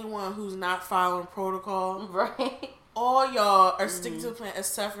the only one who's not following protocol? Right. All y'all are sticking to the plan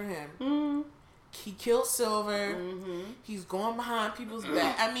except for him. He killed Silver. He's going behind people's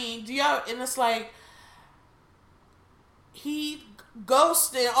back. I mean, do y'all... And it's like... He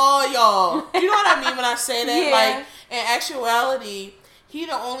ghosted all y'all. You know what I mean when I say that? Yeah. Like, in actuality... He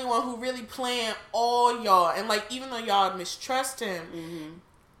the only one who really planned all y'all. And, like, even though y'all mistrust him,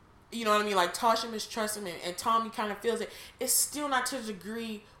 you know what I mean? Like, Tasha mistrusts him and Tommy kind of feels it. It's still not to the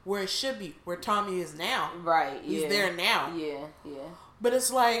degree where it should be, where Tommy is now. Right, He's there now. Yeah. But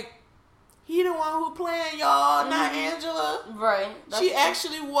it's like, he the one who planned y'all, not Angela. Right. She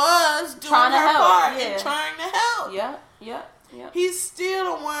actually was doing her part and trying to help. Yeah. He's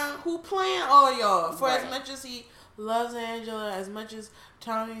still the one who planned all y'all. For as much as he... loves Angela, as much as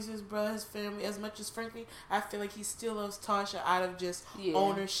Tommy's his brother, his family, as much as frankly, I feel like he still loves Tasha out of just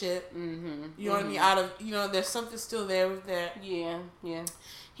ownership. You know what I mean? Out of, you know, there's something still there with that. Yeah.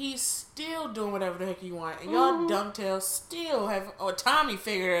 He's still doing whatever the heck he wants. And y'all dumbtails still have, or Tommy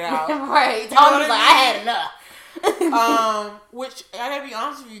figured it out. Right. Tommy's like, I had enough. Which, I gotta be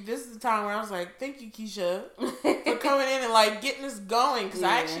honest with you, this is the time where I was like, thank you, Keisha, for coming in and like getting this going. Because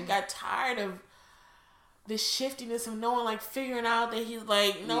I actually got tired of the shiftiness of no one like figuring out that he's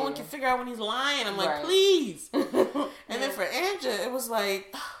like no one can figure out when he's lying. I'm like, please. And then for Angela, it was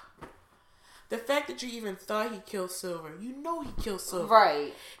like the fact that you even thought he killed Silver. You know he killed Silver.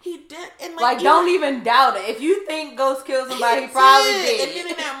 Right. He did. And like don't even doubt it. If you think Ghost killed somebody, he probably did. And then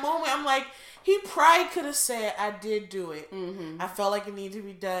in that moment, I'm like, he probably could have said, I did do it. I felt like it needed to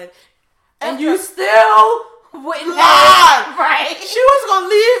be done. And you still wouldn't lie. Right. She was going to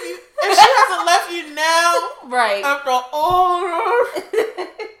leave you. And she hasn't left you now. Right. After all.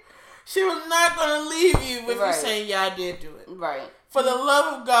 She was not going to leave you with you saying, yeah, I did do it. Right. For the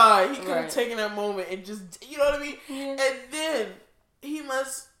love of God, he could have taken that moment and just, you know what I mean? Yeah. And then he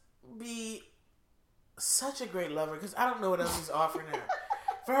must be such a great lover because I don't know what else he's offering her.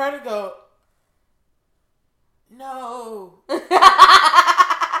 For her to go, no.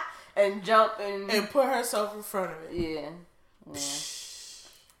 And jump and put herself in front of it. Yeah.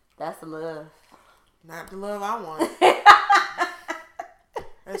 That's love. Not the love I want.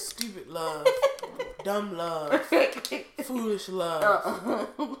 That's stupid love. Dumb love. Foolish love.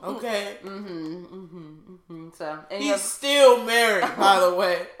 Okay? So, he's still married, by the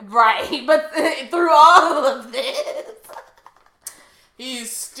way. Right, but through all of this,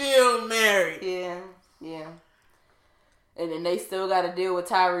 he's still married. Yeah. And then they still got to deal with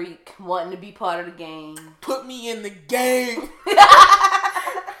Tyreek wanting to be part of the game. Put me in the game.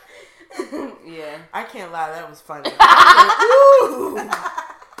 Yeah. I can't lie, that was funny.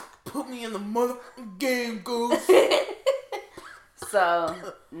 Put me in the motherfucking game, Goose. So,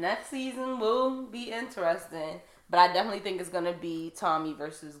 next season will be interesting. But I definitely think it's going to be Tommy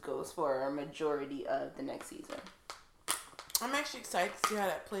versus Ghost for a majority of the next season. I'm actually excited to see how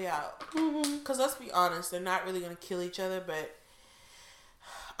that play out. Because let's be honest, they're not really going to kill each other, but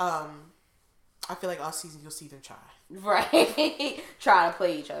I feel like all season you'll see them try. Right. Try to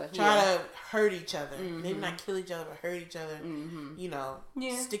play each other. Try to hurt each other. Maybe not kill each other, but hurt each other. You know,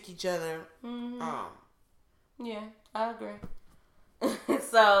 stick each other. Yeah, I agree.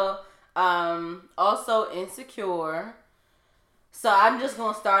 So, also Insecure. So I'm just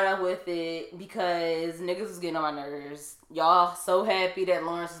gonna start out with it because niggas was getting on my nerves. Y'all so happy that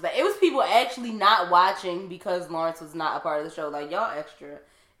Lawrence was back. It was people actually not watching because Lawrence was not a part of the show. Like, y'all extra.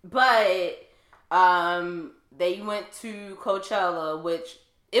 But they went to Coachella, which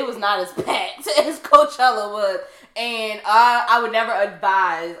it was not as packed as Coachella was. And I would never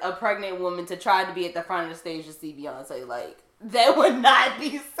advise a pregnant woman to try to be at the front of the stage to see Beyonce. Like, that would not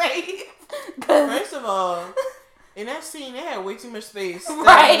be safe. First of all, in that scene, they had way too much space.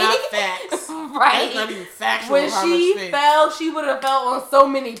 Right. That's not facts. Right. That's not even factual. When how she much space. fell, she would have fell on so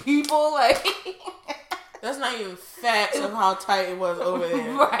many people. Like, that's not even facts of how tight it was over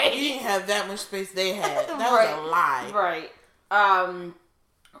there. Right. You didn't have that much space they had. That Right. was a lie. Right.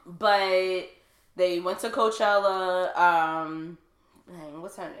 But they went to Coachella.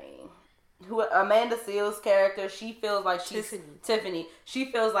 What's her name? Amanda Seales' character, she feels like she's Tiffany. She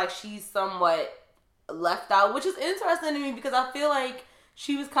feels like she's somewhat left out, which is interesting to me because I feel like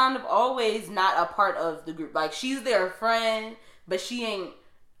she was kind of always not a part of the group. Like, she's their friend, but she ain't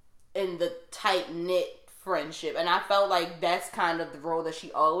in the tight-knit friendship. And I felt like that's kind of the role that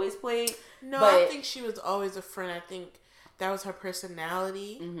she always played. No, but I think she was always a friend. I think that was her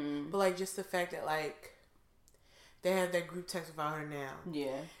personality. But, like, just the fact that, like, they have that group text about her now.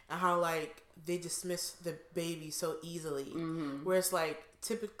 Yeah. And how, like, they dismiss the baby so easily. Whereas, like,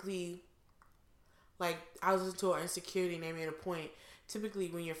 typically, like, I was listening to her Insecurity and they made a point. Typically,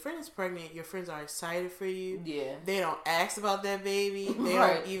 when your friend is pregnant, your friends are excited for you. Yeah. They don't ask about that baby. They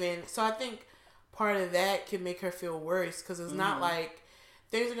don't even... So, I think part of that can make her feel worse. Because it's not like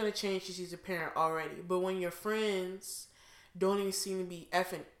things are going to change because she's a parent already. But when your friends don't even seem to be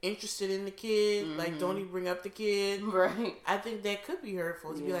effing interested in the kid, like, don't even bring up the kid. Right. I think that could be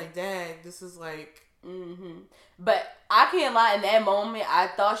hurtful. To be like, Dad, this is like... But I can't lie, in that moment, I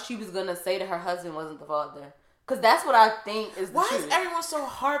thought she was going to say that her husband wasn't the father. Because that's what I think is the Why truth. is everyone so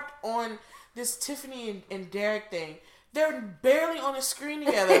harped on this Tiffany and Derek thing? They're barely on the screen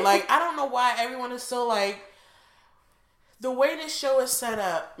together. Like, I don't know why everyone is so, like... The way this show is set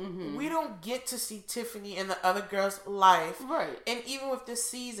up, we don't get to see Tiffany and the other girl's life. Right. And even with this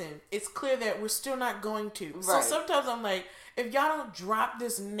season, it's clear that we're still not going to. Right. So sometimes I'm like, if y'all don't drop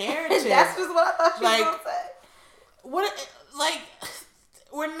this narrative... That's just what I thought she was going to say. What, like,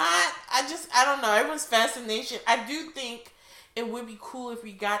 we're not, I don't know, everyone's fascination. I do think it would be cool if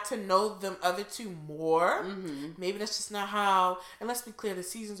we got to know them other two more. Maybe that's just not how, and let's be clear, the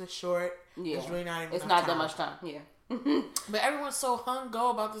seasons are short. Yeah. It's really not even It's enough not that much time, yeah. But everyone's so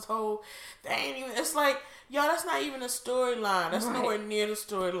hung-go about this whole, they ain't even, it's like, y'all, that's not even a storyline. That's nowhere near the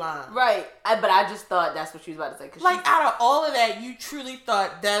storyline. Right. But I just thought that's what she was about to say. Like, out of all of that, you truly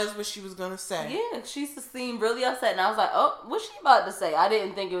thought that is what she was going to say. Yeah, she seemed really upset. And I was like, oh, what's she about to say? I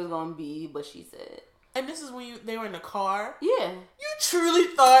didn't think it was going to be what she said. And this is when they were in the car. Yeah. You truly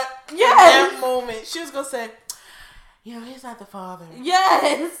thought in Yes. that moment she was going to say, you know, he's not the father.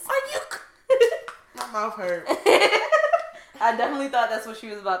 Yes. Are you... My mouth hurt. I definitely thought that's what she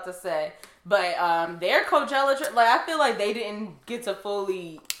was about to say. But their Coachella trip, like, I feel like they didn't get to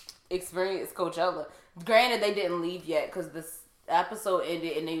fully experience Coachella. Granted, they didn't leave yet because this episode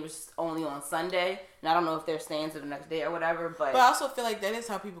ended and they was only on Sunday. And I don't know if they're staying to the next day or whatever. But I also feel like that is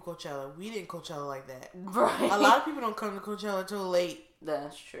how people Coachella. We didn't Coachella like that. Right. A lot of people don't come to Coachella until late.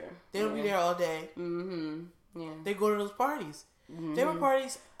 That's true. They don't be there all day. Yeah. They go to those parties. There were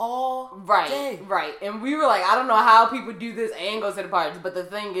parties all day. Right. And we were like, I don't know how people do this and go to the parties, but the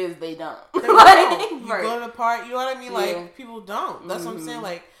thing is, they don't. They don't. You go to the party, you know what I mean? Like, people don't. That's what I'm saying.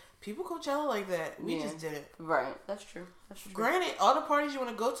 Like, people Coachella like that. We just didn't. Right. That's true. Granted, all the parties you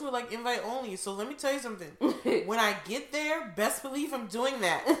want to go to are like invite only. So let me tell you something. When I get there, best believe I'm doing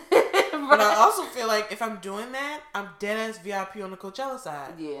that. But I also feel like if I'm doing that, I'm dead ass VIP on the Coachella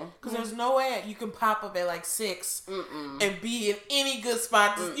side. Yeah. Because there's no way you can pop up at like 6 and be in any good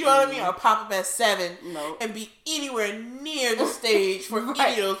spot. You know what I mean? Or pop up at 7 and be anywhere near the stage for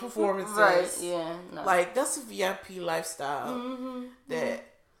any of those performances. Right. Yeah. No. Like, that's a VIP lifestyle that,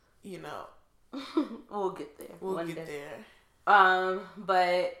 you know. We'll get there. We'll get there.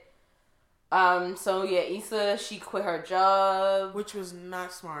 So yeah, Issa, she quit her job. Which was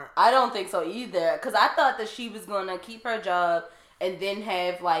not smart. I don't think so either. Because I thought that she was going to keep her job and then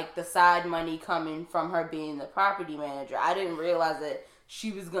have, like, the side money coming from her being the property manager. I didn't realize that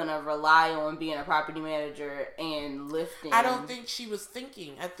she was going to rely on being a property manager and lifting. I don't think she was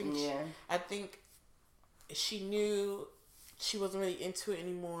thinking. I think she knew she wasn't really into it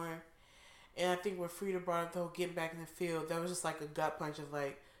anymore. And I think when Frida brought up the whole getting back in the field, that was just like a gut punch of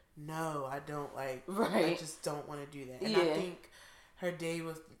like, no, I don't like, I just don't want to do that. And I think her day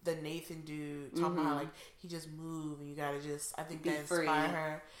with the Nathan dude, talking about how like, he just moved and you gotta just, I think that inspired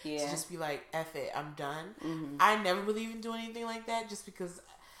her to just be like, F it, I'm done. I never believe in doing anything like that just because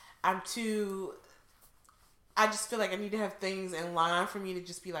I just feel like I need to have things in line for me to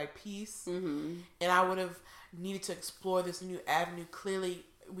just be like peace. And I would have needed to explore this new avenue. Clearly,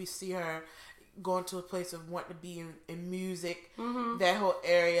 we see her going to a place of wanting to be in music, that whole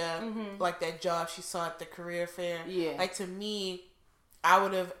area, like that job she saw at the career fair. Like, to me, I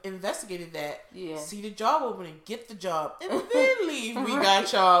would have investigated that. See the job opening, get the job, and then leave. We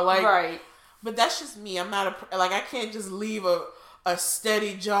got y'all. Like, but that's just me. I'm not I can't just leave a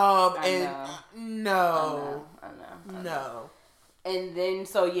steady job no. And then,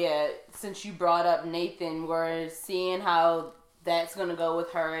 so yeah, since you brought up Nathan, we're seeing how that's gonna go with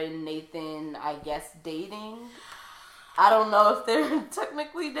her and Nathan, I guess, dating. I don't know if they're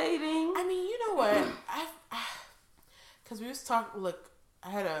technically dating. I mean, you know what? Because we was talking. Look, I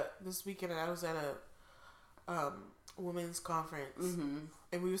had this weekend. I was at a women's conference,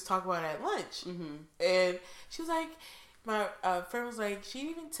 and we was talking about it at lunch. And she was like, my friend was like, he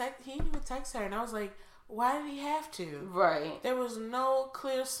didn't even text her, and I was like, why did he have to? Right. There was no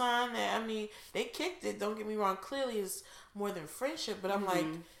clear sign that, I mean, they kicked it. Don't get me wrong. Clearly, it's more than friendship. But I'm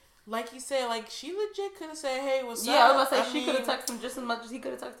like you said, like, she legit could have said, hey, what's up? Yeah, I was about to say, she could have texted him just as much as he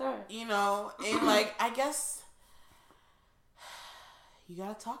could have texted her. You know, and, like, I guess you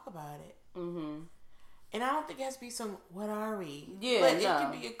got to talk about it. And I don't think it has to be some, what are we? Yeah, but it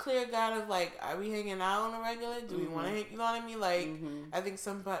can be a clear guide of, like, are we hanging out on a regular? Do we want to hang, you know what I mean? Like, I think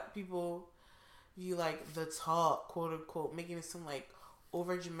some people view, like, the talk, quote unquote, making it some, like,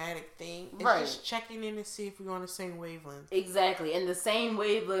 over dramatic thing. It's just checking in to see if we're on the same wavelength. Exactly. And the same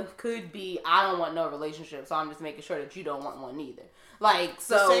wavelength could be, I don't want no relationship, so I'm just making sure that you don't want one either. Like,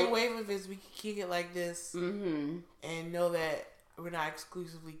 so. The same wavelength is we can kick it like this and know that we're not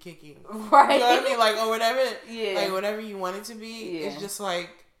exclusively kicking. Right. You know what I mean? Like, or whatever. Yeah. Like, whatever you want it to be. It's just like.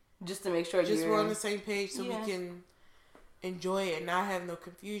 Just to make sure we're on the same page so we can enjoy it and not have no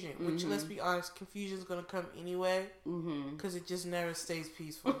confusion. Which, let's be honest, confusion is going to come anyway. Because it just never stays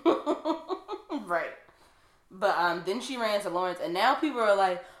peaceful. Right. But then she ran to Lawrence, and now people are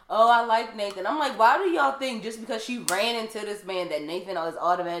like, oh, I like Nathan. I'm like, why do y'all think just because she ran into this man that Nathan is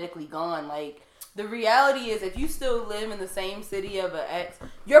automatically gone? Like, the reality is, if you still live in the same city of an ex,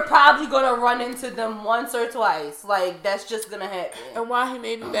 you're probably going to run into them once or twice. Like, that's just going to happen. And while he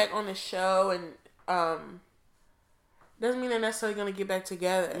may be back on the show and, doesn't mean they're necessarily going to get back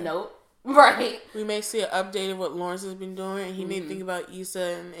together. Nope. Right. We may see an update of what Lawrence has been doing. And he may think about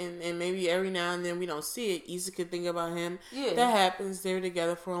Issa and maybe every now and then we don't see it. Issa could think about him. Yeah. That happens. They were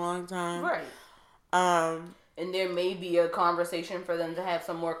together for a long time. Right. And there may be a conversation for them to have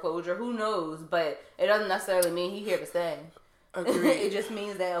some more closure. Who knows? But it doesn't necessarily mean he's here to stay. Agreed. It just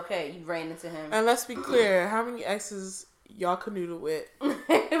means that, okay, you ran into him. And let's be clear. How many exes y'all canoodle with?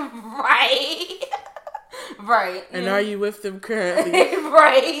 Right. Right. And are you with them currently?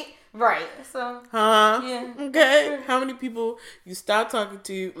 Right. So. Yeah. Okay. How many people you stopped talking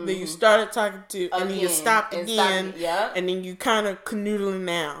to, then you started talking to, and then you stopped again, and then you kind of canoodling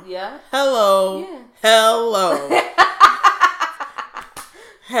now? Yeah. Hello. Yeah. Hello.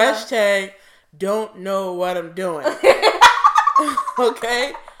 Hashtag don't know what I'm doing.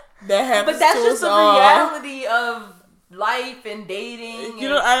 Okay? That happens. But that's to just us the all. reality of life and dating. You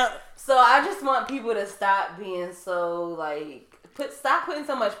know, so I just want people to stop being so, like, stop putting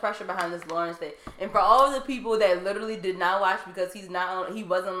so much pressure behind this Lawrence thing. And for all the people that literally did not watch because he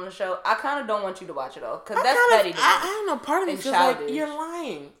wasn't on the show, I kind of don't want you to watch it all because that's petty. I don't know. Part of me feels like you're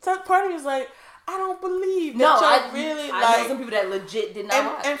lying. So part of me is like, I don't believe that I know some people that legit did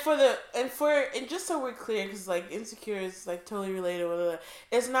not watch. And just so we're clear, because like Insecure is like totally related with it.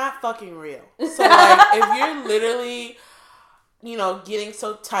 It's not fucking real. So like, if you're literally, getting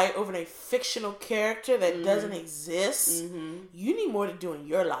so tight over a fictional character that doesn't exist, you need more to do in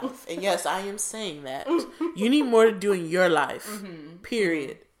your life. And yes, I am saying that. You need more to do in your life.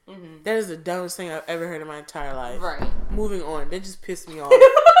 Period. That is the dumbest thing I've ever heard in my entire life. Right. Moving on. That just pissed me off.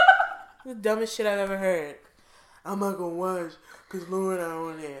 The dumbest shit I've ever heard. I'm not gonna watch because Lawrence not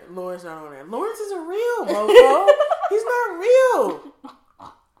on there. Lawrence not on there. Lawrence isn't real, mofo. He's not real.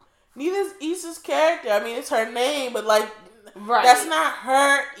 Neither is Issa's character. I mean, it's her name, but like, that's not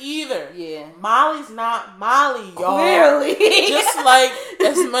her either. Yeah. Molly's not Molly, y'all. Clearly. Just like,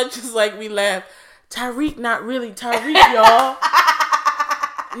 as much as like we laugh, Tyreek not really Tyreek, y'all.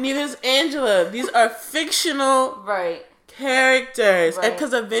 Neither is Angela. These are fictional characters. And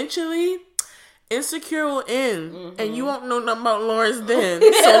because eventually Insecure will end and you won't know nothing about Lawrence then.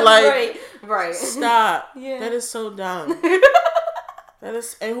 So like stop. Yeah. That is so dumb. That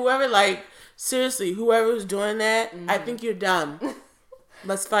is, and whoever's doing that, I think you're dumb.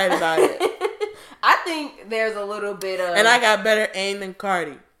 Let's fight about it. I think there's a little bit of, and I got better aim than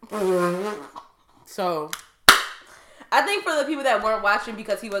Cardi. So I think for the people that weren't watching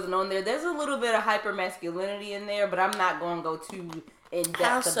because he wasn't on there's a little bit of hyper masculinity in there, but I'm not going to go too in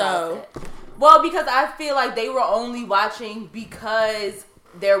depth about it. Well, because I feel like they were only watching because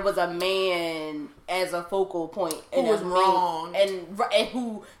there was a man as a focal point who was wrong, and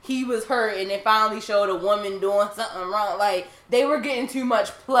who he was hurt, and it finally showed a woman doing something wrong. Like, they were getting too much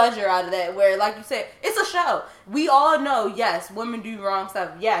pleasure out of that, where, like you said, it's a show. We all know, yes, women do wrong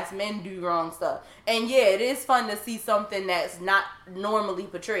stuff. Yes, men do wrong stuff. And yeah, it is fun to see something that's not normally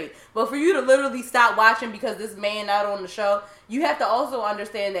portrayed. But for you to literally stop watching because this man not on the show, you have to also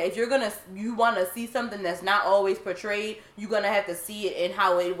understand that if you want to see something that's not always portrayed, you're going to have to see it in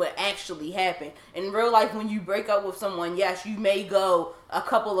how it would actually happen. In real life, when you break up with someone, yes, you may go a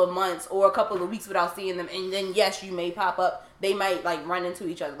couple of months or a couple of weeks without seeing them, and then yes, you may pop up. They might like run into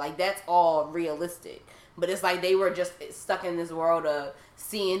each other. Like, that's all realistic. But it's like they were just stuck in this world of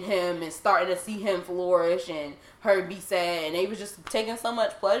seeing him and starting to see him flourish and her be sad, and they was just taking so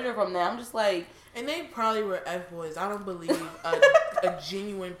much pleasure from that. I'm just like, and they probably were F-boys. I don't believe a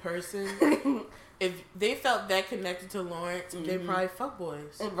genuine person, if they felt that connected to Lawrence, they're probably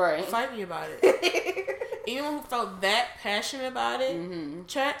fuckboys. Right. Fight me about it. Anyone who felt that passionate about it,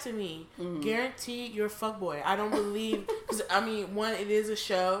 chat to me. Guaranteed you're a fuckboy. I don't believe, because I mean, one, it is a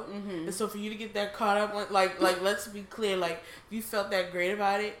show, and so for you to get that caught up, like let's be clear, like if you felt that great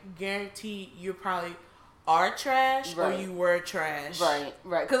about it, guaranteed you probably are trash or you were trash. Right.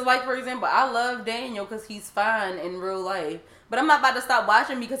 Because like, for example, I love Daniel because he's fine in real life, but I'm not about to stop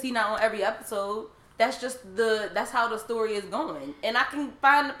watching because he's not on every episode. That's just that's how the story is going. And I can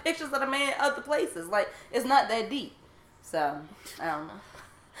find the pictures of the man other places. Like, it's not that deep. So, I don't know.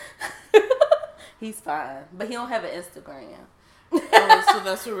 He's fine. But he don't have an Instagram. So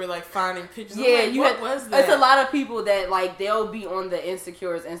that's where we're like finding pictures. Yeah, like, what was that? It's a lot of people that like they'll be on the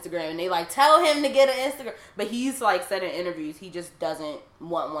Insecure's Instagram and they like tell him to get an Instagram, but he's like said in interviews he just doesn't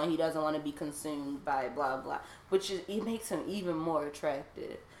want one. He doesn't want to be consumed by blah blah, it makes him even more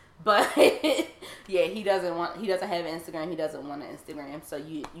attractive. But yeah, he doesn't have an Instagram. He doesn't want an Instagram. So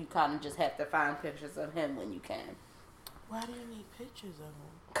you kind of just have to find pictures of him when you can. Why do you need pictures of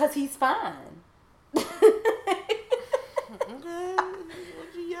him? 'Cause he's fine. Okay,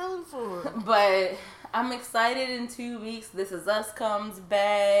 what you yelling for? But I'm excited. In 2 weeks, This Is Us comes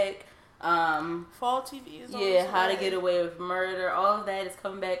back. Fall TV is on. Yeah, How to Get Away with Murder. All of that is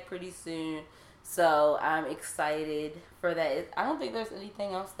coming back pretty soon. So I'm excited for that. I don't think there's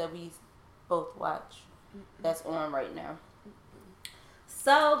anything else that we both watch that's on right now.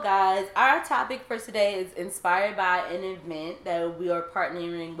 So guys, our topic for today is inspired by an event that we are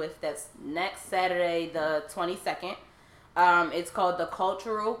partnering with that's next Saturday, the 22nd. It's called the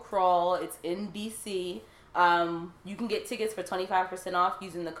Cultural Crawl. It's in DC. You can get tickets for 25% off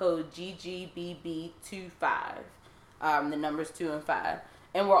using the code GGBB25. The numbers 2 and 5.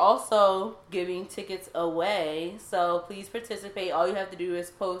 And we're also giving tickets away, so please participate. All you have to do is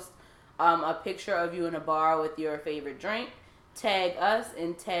post a picture of you in a bar with your favorite drink, tag us,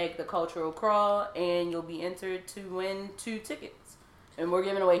 and tag the Cultural Crawl, and you'll be entered to win 2 tickets. And we're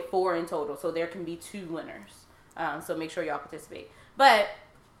giving away 4 in total, so there can be 2 winners. So make sure y'all participate. But,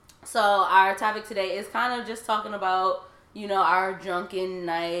 so our topic today is kind of just talking about our drunken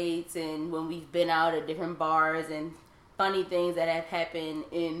nights and when we've been out at different bars and funny things that have happened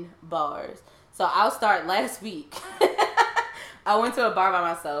in bars. So I'll start last week. I went to a bar by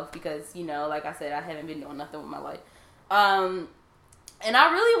myself because, like I said, I haven't been doing nothing with my life. And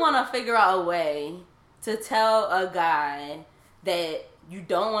I really want to figure out a way to tell a guy that you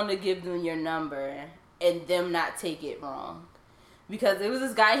don't want to give them your number and them not take it wrong. Because it was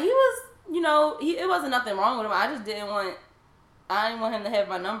this guy, he was, it wasn't nothing wrong with him. I didn't want him to have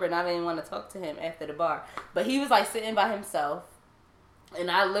my number, and I didn't want to talk to him after the bar. But he was like sitting by himself,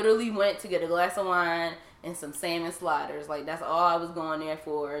 and I literally went to get a glass of wine and some salmon sliders. Like, that's all I was going there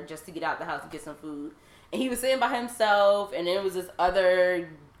for, just to get out the house and get some food. And he was sitting by himself, and there was this other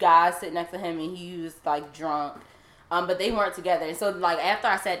guy sitting next to him, and he was like drunk. But they weren't together. And so, like, after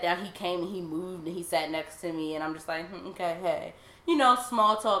I sat down, he came and he moved and he sat next to me. And I'm just like, okay, hey.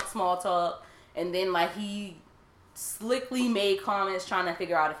 Small talk. And then, like, he slickly made comments trying to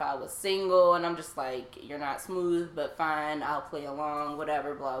figure out if I was single. And I'm just like, you're not smooth, but fine. I'll play along,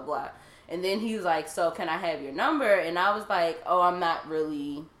 whatever, blah, blah. And then he was like, so can I have your number? And I was like, oh, I'm not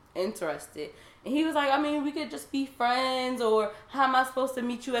really interested. And he was like, I mean, we could just be friends, or how am I supposed to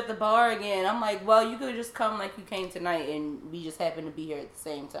meet you at the bar again? I'm like, well, you could just come like you came tonight, and we just happen to be here at the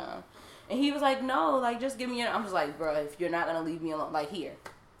same time. And he was like, no, like, just give me your... I'm just like, bro, if you're not going to leave me alone, like, here.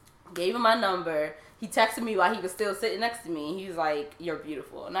 Gave him my number. He texted me while he was still sitting next to me, and he was like, you're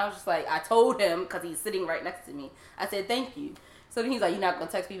beautiful. And I was just like, I told him, because he's sitting right next to me, I said, thank you. So then he's like, you're not going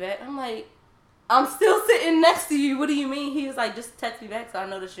to text me back? I'm like, I'm still sitting next to you. What do you mean? He was like, just text me back so I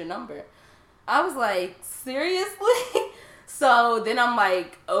know that's your number. I was like, seriously? So then I'm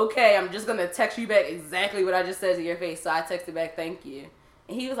like, okay, I'm just going to text you back exactly what I just said to your face. So I texted back, thank you.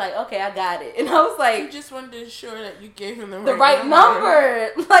 And he was like, okay, I got it. And I was like... You just wanted to ensure that you gave him the right number.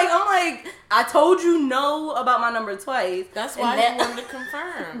 Like, I'm like, I told you no about my number twice. That's why you wanted to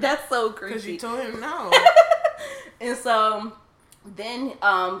confirm. That's so creepy. Because you told him no. And so then,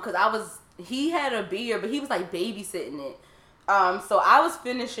 because he had a beer, but he was like babysitting it. So I was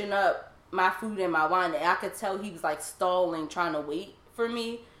finishing up my food and my wine, and I could tell he was like stalling, trying to wait for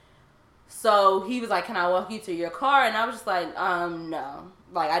me. So he was like, can I walk you to your car? And I was just like, no.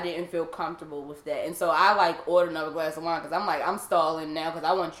 Like, I didn't feel comfortable with that. And so I like ordered another glass of wine, because I'm like, I'm stalling now because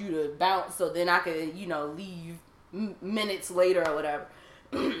I want you to bounce so then I could, leave minutes later or whatever.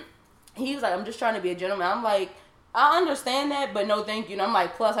 He was like, I'm just trying to be a gentleman. I'm like, I understand that, but no thank you. And I'm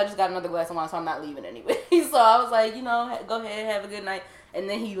like, plus I just got another glass of wine, so I'm not leaving anyway. So I was like, go ahead, have a good night. And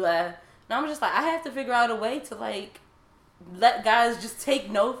then he left. And I'm just like, I have to figure out a way to, like, let guys just take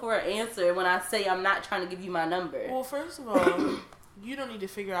no for an answer when I say I'm not trying to give you my number. Well, first of all, you don't need to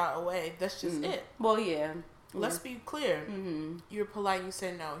figure out a way. That's just it. Well, yeah. Let's be clear. Mm-hmm. You're polite. You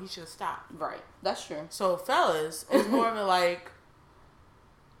said no. He should have stopped. Right. That's true. So, fellas, it's more of a, like,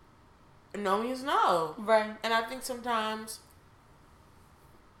 no means no. Right. And I think sometimes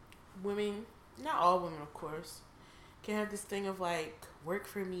women, not all women, of course, can have this thing of, like, work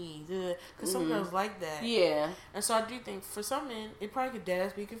for me, because some girls like that. Yeah. And so I do think for some men, it probably could dead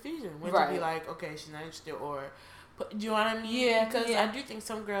ass be confusing. When to be like, okay, she's not interested, or, do you know what I mean? Yeah. Because I do think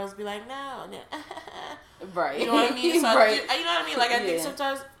some girls be like, no. Right. You know what I mean? So right. you know what I mean? Like, I think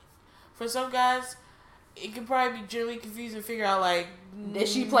sometimes, for some guys, it can probably be generally confusing to figure out, like,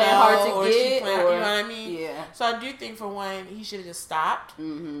 is she playing hard to get? You know what I mean? Yeah. So I do think for one, he should have just stopped.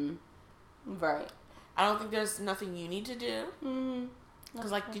 Mm-hmm. Right. I don't think there's nothing you need to do. Mm-hmm.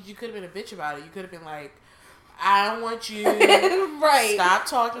 Because, like, you could have been a bitch about it. You could have been like, I don't want you. Right. Stop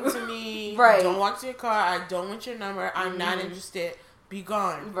talking to me. Right. Don't walk to your car. I don't want your number. I'm not interested. Be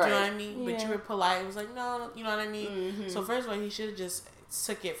gone. Right. Do you know what I mean? Yeah. But you were polite. It was like, no, you know what I mean? Mm-hmm. So, first of all, he should have just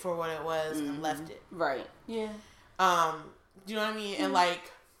took it for what it was and left it. Right. Yeah. Do you know what I mean? And, like,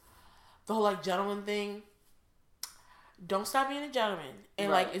 the whole, like, gentleman thing. Don't stop being a gentleman.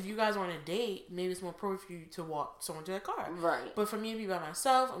 And, like, if you guys are on a date, maybe it's more appropriate for you to walk someone to their car. Right. But for me to be by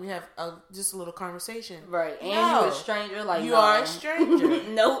myself and we have just a little conversation. Right. And you're a stranger. Like, you are a stranger.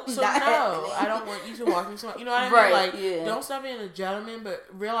 Nope. So, no, I don't want you to walk into my... You know what I mean? Right. Like, don't stop being a gentleman, but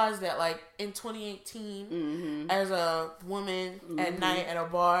realize that, like, in 2018, as a woman at night at a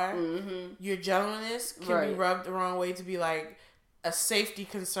bar, your gentlemanness can be rubbed the wrong way to be, like, a safety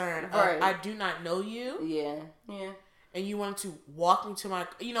concern. Right. I do not know you. Yeah. Yeah. And you wanted to walk me to my...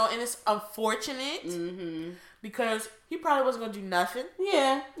 and it's unfortunate because he probably wasn't going to do nothing.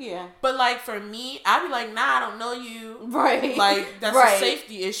 Yeah, yeah. But, like, for me, I'd be like, nah, I don't know you. Right. Like, that's a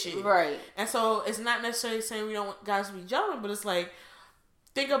safety issue. Right. And so, it's not necessarily saying we don't want guys to be gentlemen, but it's like,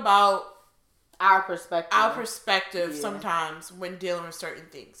 think about... our perspective. Sometimes when dealing with certain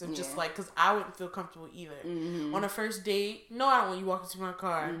things. It's just like, because I wouldn't feel comfortable either. Mm-hmm. On a first date, no, I don't want you walking to my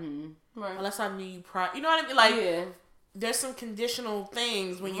car. Mm-hmm. Right. Unless I knew you prior. You know what I mean? Like, there's some conditional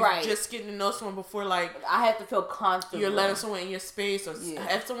things when you're just getting to know someone before, like, I have to feel comfortable. You're letting someone in your space, or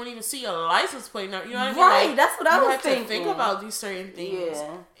have someone even see your license plate. Now, you know what I mean? Right, like, that's what I was thinking. You have to think about these certain things.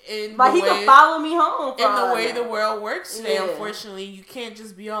 Yeah. But he can follow me home. In the way the world works today, unfortunately, you can't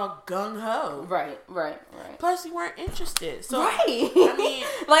just be all gung-ho. Right. Plus, you weren't interested. So, right. I mean...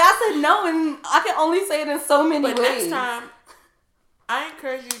 like, I said no, and I can only say it in so many ways. But next time, I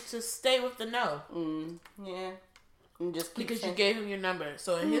encourage you to stay with the no. Yeah. Just because you gave him your number.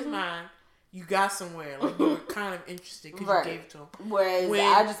 So in his mind, you got somewhere. Like, you were kind of interested because you gave it to him. Whereas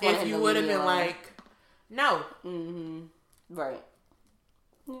I just wanted him to if you would have been like, no. Right.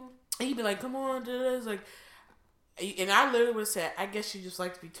 Yeah. And he'd be like, come on, dude. It's like, and I literally would have said, I guess you just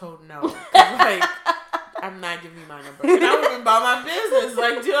like to be told no. Like, I'm not giving you my number. And I would have been about my business.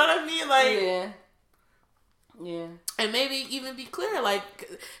 Like, do you know what I mean? Like, yeah. And maybe even be clear, like,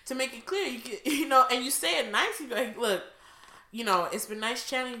 to make it clear, you can, you know, and you say it nicely, like, look, you know, it's been nice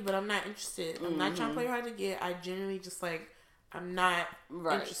chatting, but I'm not interested. I'm not trying to play hard to get. I genuinely just, like, I'm not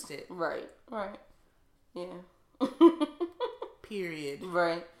interested. Right. Yeah. Period.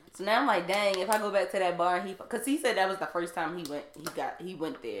 Right. So now I'm like, dang, if I go back to that bar and because he said that was the first time he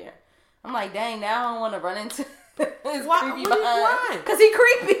went there. I'm like, dang, now I don't want to run into his creepy behind. Because he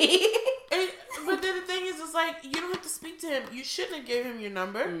creepy. But then the thing is, it's like, you don't have to speak to him. You shouldn't have gave him your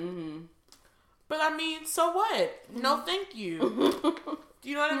number. But I mean, so what? No, thank you. Do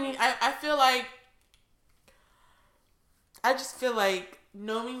you know what I mean? I feel like, I just feel like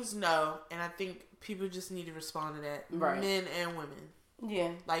no means no. And I think people just need to respond to that. Right. Men and women.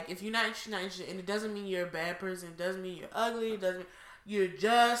 Yeah. Like, if you're not interested, and it doesn't mean you're a bad person. It doesn't mean you're ugly. It doesn't mean, you're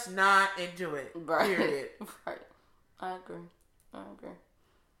just not into it. Right. Period. Right. I agree.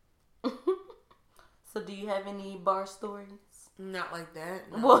 So, do you have any bar stories? Not like that.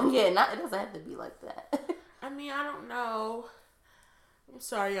 No. Well, yeah, it doesn't have to be like that. I mean, I don't know. I'm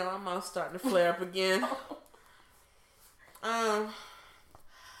sorry, y'all. My mouth's starting to flare up again. I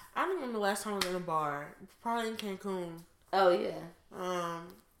don't remember the last time I was in a bar. Probably in Cancun. Oh, yeah.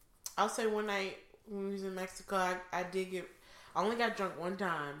 I'll say one night when we was in Mexico, I only got drunk one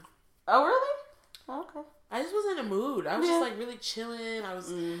time. Oh, really? Oh, okay. I just was in a mood. I was just like really chilling. I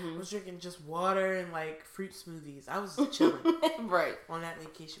was drinking just water and like fruit smoothies. I was chilling. Right. On that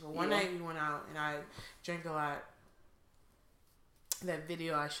vacation. But one night we went out and I drank a lot. That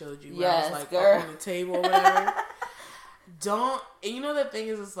video I showed you where I was like up on the table or whatever. And you know the thing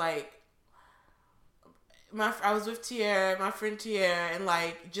is, it's like, I was with Tierra, my friend Tierra, and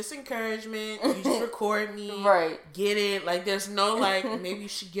like, just encouragement. You just record me. Right. Get it. Like, there's no like, maybe you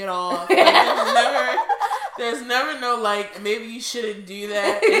should get off. Like, there's never no like, maybe you shouldn't do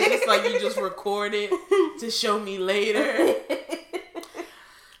that. It's just like, you just record it to show me later.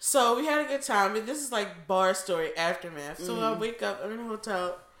 So we had a good time. And this is like bar story aftermath. So I wake up, I'm in a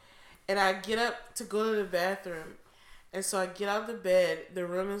hotel, and I get up to go to the bathroom. And so I get out of the bed. The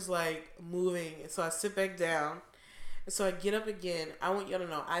room is like moving. And so I sit back down. And so I get up again. I want y'all to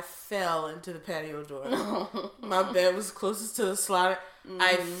know, I fell into the patio door. My bed was closest to the slide.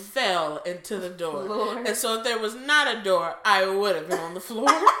 I fell into the door. Lord. And so if there was not a door, I would have been on the floor.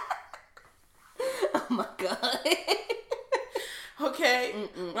 Oh my God. Okay?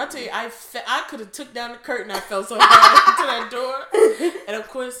 When I tell you, I could have took down the curtain. I fell so hard into that door. And of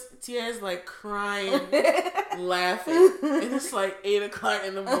course, Tia's like crying, laughing. And it's like 8 o'clock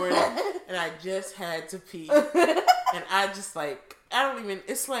in the morning. And I just had to pee. And I just like,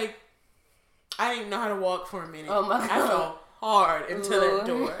 it's like, I didn't even know how to walk for a minute. Oh my God. I fell hard into that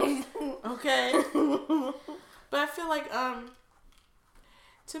door. Okay? But I feel like,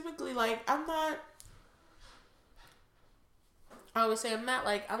 typically, like, I would say I'm not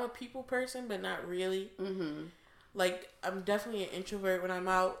like, I'm a people person, but not really. Like, I'm definitely an introvert when I'm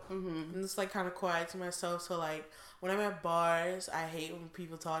out. And it's like kind of quiet to myself. So like, when I'm at bars, I hate when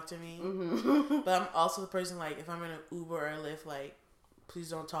people talk to me. But I'm also the person, like, if I'm in an Uber or a Lyft, like, please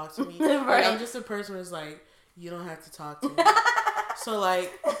don't talk to me. Right. Like, I'm just a person who's like, you don't have to talk to me. So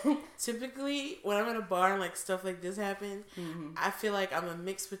like, typically when I'm at a bar and like stuff like this happen, I feel like I'm a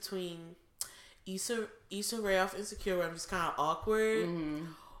mix between Issa Rae off Insecure, where I'm just kind of awkward,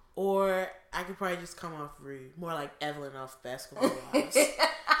 or I could probably just come off rude, more like Evelyn off Basketball Wives.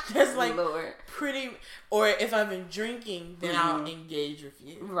 That's like pretty. Or if I've been drinking, then I'll engage with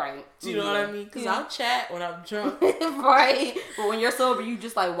you. Right. Do you know what I mean? Because I'll chat when I'm drunk. Right. But when you're sober, you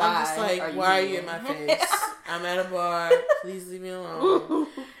just like, why? I'm just like, why are you in my face? I'm at a bar. Please leave me alone.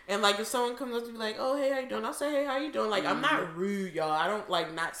 And, like, if someone comes up to me like, oh, hey, how you doing? I'll say, hey, how you doing? Like, I'm not rude, y'all. I don't,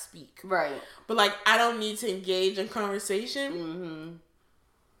 like, not speak. Right. But, like, I don't need to engage in conversation.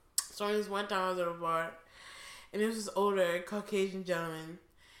 So, this one time I was at a bar, and there was this older Caucasian gentleman.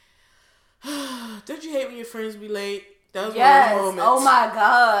 Don't you hate when your friends be late? That was one of the moments. Oh, my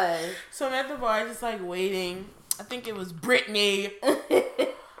God. So, I'm at the bar, just, like, waiting. I think it was Brittany.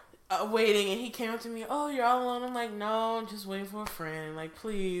 Waiting, and he came up to me, oh, you're all alone? I'm like, no, I'm just waiting for a friend. Like,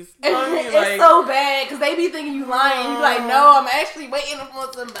 please. You know what I mean? It's so bad, because they be thinking you lying. You be like, no, I'm actually waiting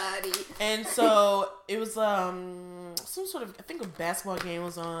for somebody. And so, it was, some sort of, I think a basketball game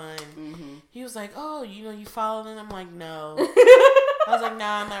was on. He was like, oh, you followed him? I'm like, no. I was like,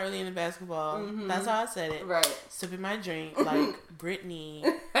 nah, I'm not really into basketball. That's how I said it. Right. Sipping my drink, like, Brittany,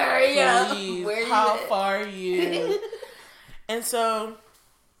 hurry up. Please, Where how you far are you? And so,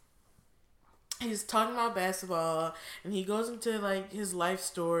 he's talking about basketball, and he goes into, like, his life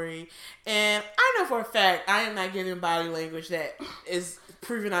story. And I know for a fact I am not getting body language that is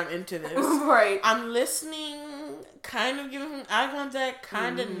proving I'm into this. Right. I'm listening, kind of giving him eye contact,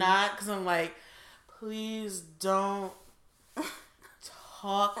 kind of not, because I'm like, please don't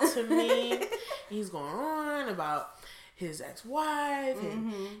talk to me. He's going on about his ex-wife,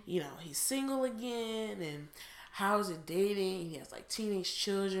 and, he's single again, and how is it dating? He has, like, teenage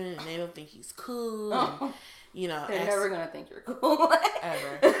children, and they don't think he's cool. And, they're never gonna think you're cool.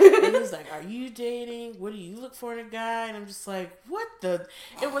 Ever. And he's like, are you dating? What do you look for in a guy? And I'm just like, what the?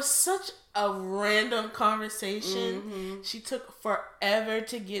 It was such a random conversation. She took forever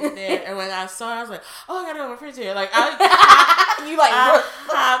to get there. And when I saw her, I was like, oh, I gotta go, my friend's here. Like, I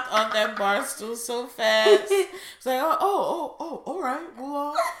hopped off that bar stool so fast. It's like, oh, all right.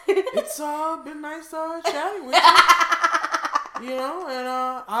 Well, it's been nice chatting with you. And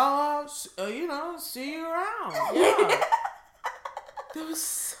I'll see you around. Yeah. That was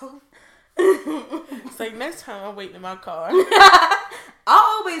so. It's like, next time I'm waiting in my car.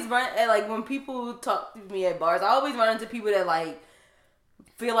 I always run like when people talk to me at bars. I always run into people that like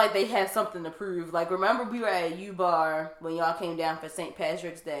feel like they have something to prove. Like, remember we were at U Bar when y'all came down for St.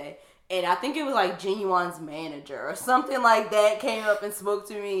 Patrick's Day, and I think it was like Genuine's manager or something like that came up and spoke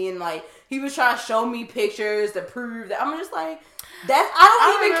to me, and like he was trying to show me pictures to prove that. I'm just like,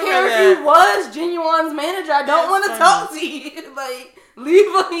 I don't even care if he was Genuine's manager. I don't want to talk to you. Like,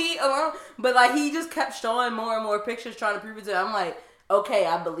 leave me alone. But like, he just kept showing more and more pictures trying to prove it to me. I'm like, okay,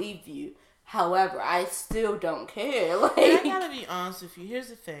 I believe you. However, I still don't care. Like, and I gotta be honest with you. Here's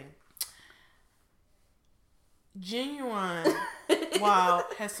the thing. Genuine, wow,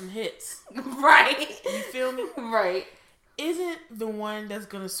 has some hits. Right. You feel me? Right. Isn't the one that's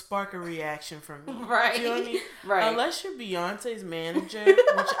gonna spark a reaction from me. Right. Do you know what I mean? Right. Unless you're Beyonce's manager,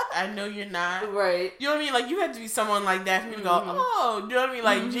 which I know you're not. Right. You know what I mean? Like, you have to be someone like that for me to go, oh, do you know what I mean?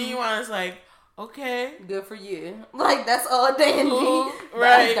 Like, Genuine is like, okay. Good for you. Like, that's all dandy. Cool.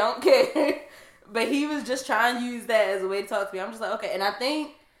 Right. I don't care. But he was just trying to use that as a way to talk to me. I'm just like, okay. And I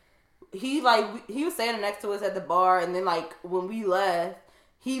think he was standing next to us at the bar, and then like when we left,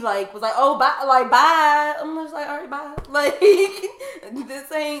 he like was like, oh, bye, like, bye. I'm just like, all right, bye. Like,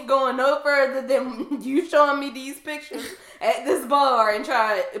 this ain't going no further than you showing me these pictures at this bar and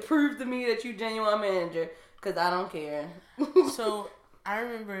try to prove to me that you Genuine manager, because I don't care. So I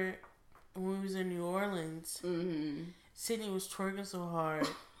remember when we was in New Orleans, Sydney was twerking so hard.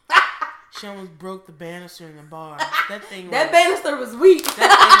 She almost broke the banister in the bar. That banister was weak.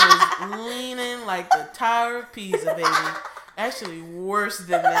 That thing was leaning like the Tower of Pisa, baby. Actually, worse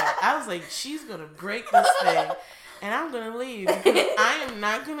than that. I was like, she's gonna break this thing, and I'm gonna leave because I am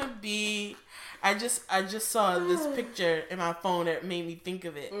not gonna be. I just saw this picture in my phone that made me think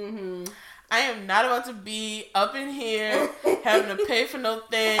of it. I am not about to be up in here having to pay for no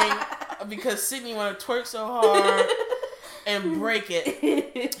thing because Sydney want to twerk so hard and break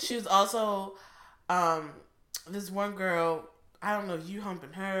it. She was also this one girl. I don't know if you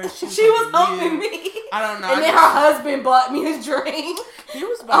humping her. She was humping me. I don't know. And then her husband bought me a drink. He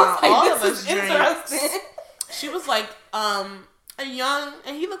was buying all of us drinks. Interesting. She was like a young,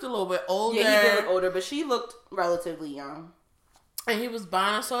 and he looked a little bit older. Yeah, he did look older, but she looked relatively young. And he was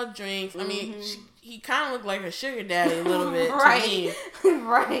buying us all drinks. I mean, he kind of looked like a sugar daddy a little bit right. to me.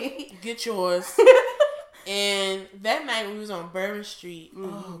 Right. Get yours. And that night we was on Bourbon Street.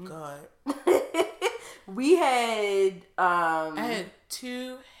 Oh God. We had I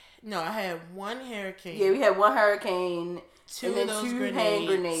had one hurricane. Yeah, we had one hurricane. Two and then of those two hand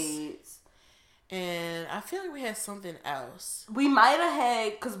grenades. And I feel like we had something else. We might have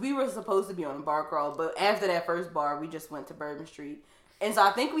had, because we were supposed to be on a bar crawl, but after that first bar, we just went to Bourbon Street. And so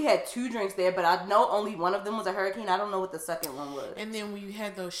I think we had 2 drinks there, but I know only one of them was a hurricane. I don't know what the second one was. And then we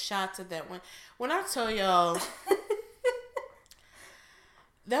had those shots of that one. When I tell y'all,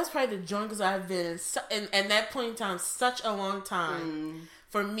 that's probably the drunkest I've been in that point in time, such a long time.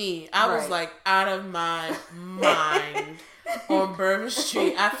 For me, I was like out of my mind on Bourbon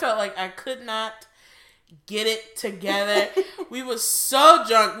Street. I felt like I could not get it together. We were so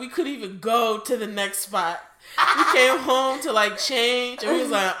drunk, we couldn't even go to the next spot. We came home to like change, and we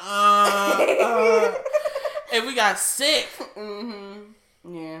was like, and we got sick.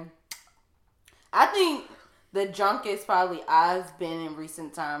 Yeah. I think the drunkest probably I've been in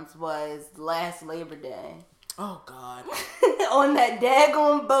recent times was last Labor Day. Oh, God. On that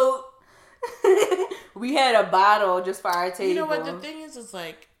daggone boat. We had a bottle just for our table. You know what? The thing is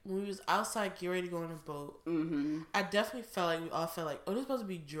like, when we was outside getting ready to go on a boat, I definitely felt like, we all felt like, oh, this is supposed to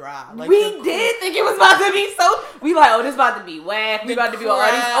be dry. Like, we did think it was about to be so... We like, oh, this is about to be whack. We about to be all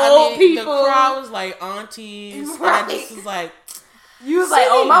these old people. The crowd was like aunties. Right. And I just was like... You was like,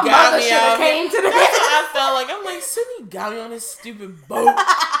 oh, my mother should have came to the... That's what I felt like. I'm like, Sydney got me on this stupid boat.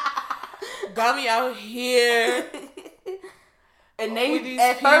 Got me out here. And they,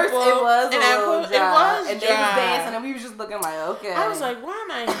 at people. first, it was and a little dry. It was and dry. they was dancing, and we was just looking like, okay. I was like, why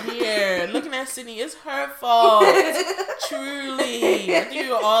am I here? Looking at Sydney, it's her fault. Truly. I think we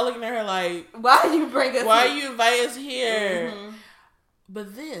were all looking at her like, why you bring us Why you invite us here?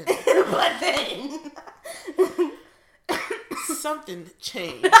 But then. Something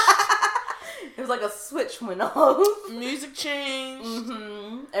changed. It was like a switch went off. Music changed.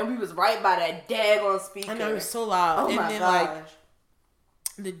 And we was right by that daggone speaker. I know, it was so loud. Oh, and my then gosh. like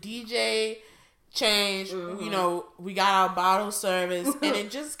the DJ changed. You know, we got our bottle service, and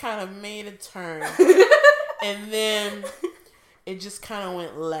it just kind of made a turn. And then it just kind of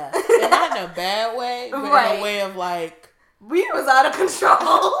went left. And not in a bad way, but in a way of like, we was out of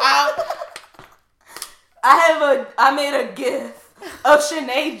control. I made a gif of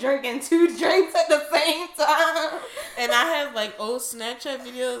Sinead drinking 2 drinks at the same time. And I had like old Snapchat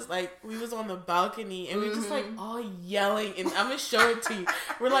videos, like we was on the balcony and we were just like all yelling, and I'm gonna show it to you.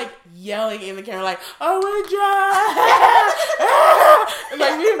 We're like yelling in the camera, like, oh, we're dry. And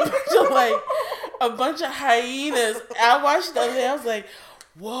like we were a bunch of hyenas. I watched it the other day, I was like,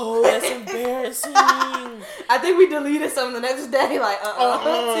 whoa, that's embarrassing. I think we deleted some the next day, like,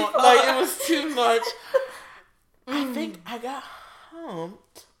 like it was too much. I think I got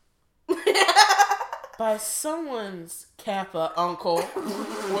humped by someone's Kappa uncle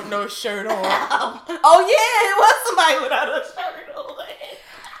with no shirt on. Oh yeah, it was somebody without a shirt on.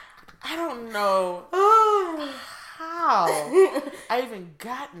 I don't know how I even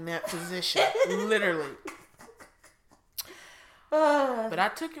got in that position, literally. But I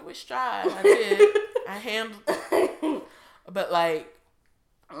took it with stride. I did. I handled it. But like,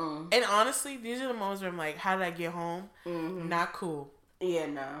 and honestly, these are the moments where I'm like, how did I get home? Not cool. Yeah,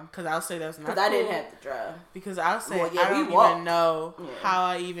 no. Because I'll say that's not cool. Because I didn't have to drive. Because I'll say, I don't even know how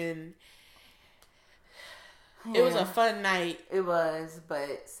I even... Yeah. It was a fun night. It was,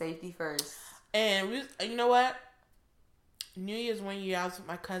 but safety first. And you know what? New Year's one year, I was with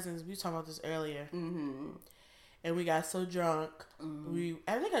my cousins. We were talking about this earlier. And we got so drunk.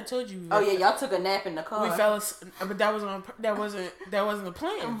 I think I told you. Oh yeah, y'all took a nap in the car. We fell asleep, but that wasn't the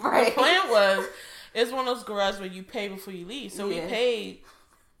plan. Right. The plan was, it's one of those garages where you pay before you leave. So we paid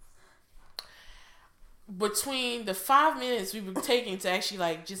between the 5 minutes we were taking to actually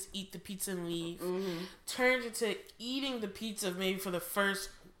like just eat the pizza and leave, turned into eating the pizza maybe for the first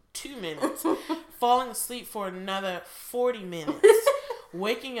 2 minutes, falling asleep for another 40 minutes.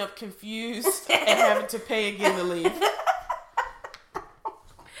 Waking up confused and having to pay again to leave.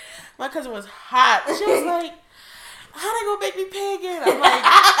 My cousin was hot. She was like, how they gonna make me pay again? I'm like,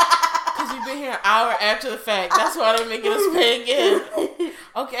 because you've been here an hour after the fact. That's why they're making us pay again.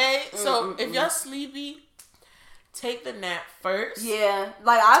 Okay? So if y'all sleepy, take the nap first. Yeah.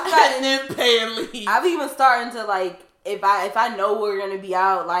 Like I've gotten... and then pay and leave. I've even starting to like, if I know we're gonna be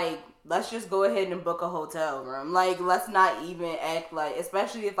out, like, let's just go ahead and book a hotel room. Like, let's not even act like,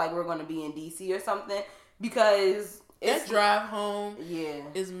 especially if like we're going to be in DC or something, because that drive home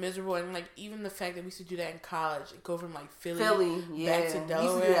is miserable. And like even the fact that we used to do that in college, go from like Philly back to Delaware. We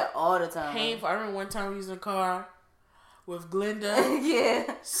used to do that all the time. Painful. I remember one time we was in a car with Glenda.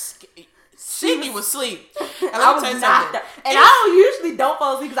 Sydney was asleep. And I was not. And I usually don't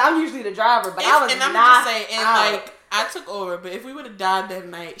fall asleep because I'm usually the driver, but I was and I'm not. Just saying, and like, I took over, but if we would have died that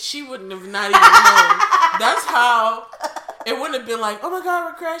night, she wouldn't have not even known. That's how it wouldn't have been like, oh my God,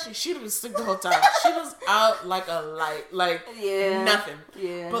 we're crashing. She'd have been asleep the whole time. She was out like a light, like nothing.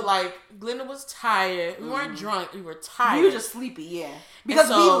 Yeah. But like Glenda was tired. We weren't drunk. We were tired. We were just sleepy, yeah. Because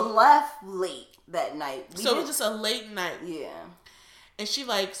we left late that night. It was just a late night. Yeah. And she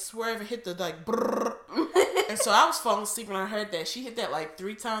like swerved and hit the like brrr. And so I was falling asleep and I heard that. She hit that like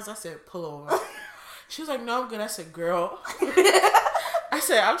 3 times. I said, pull over. She was like, no, I'm good. I said, girl. I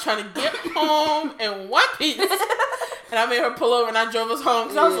said, I'm trying to get home in one piece. And I made her pull over and I drove us home.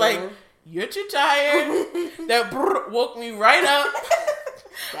 Because I was like, you're too tired. That brrr woke me right up.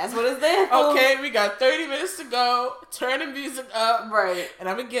 That's what it's there for. Okay, we got 30 minutes to go. Turn the music up. Right. And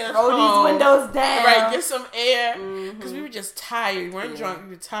I'm going to get us Roll home. these windows down. Right, get some air. Because we were just tired. We weren't drunk.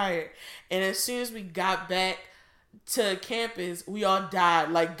 We were tired. And as soon as we got back to campus, we all died.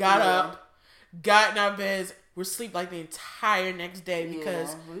 Like, got up, got in our beds. We're asleep like the entire next day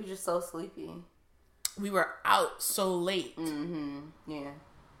because we were just so sleepy. We were out so late. Yeah.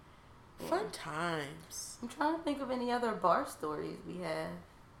 Fun times. I'm trying to think of any other bar stories we had.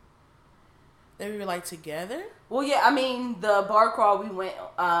 That we were like together? Well, yeah, I mean, the bar crawl we went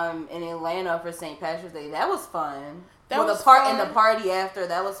in Atlanta for St. Patrick's Day, that was fun. And the party after,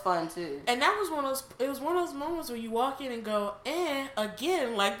 that was fun too. And that was it was one of those moments where you walk in and go,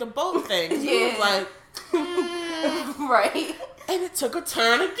 again, like the boat thing. Yeah. Like, right. And it took a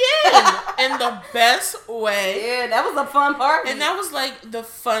turn again in the best way. Yeah, that was a fun party. And that was like the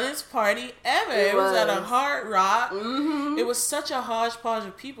funnest party ever. It was at a Hard Rock. It was such a hodgepodge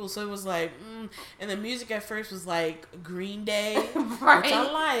of people. So it was like, and the music at first was like Green Day, right? Which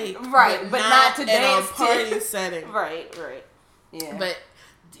I like, right? But not to dance in a party setting, right? Yeah. But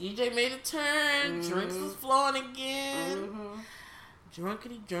DJ made a turn. Drinks was flowing again.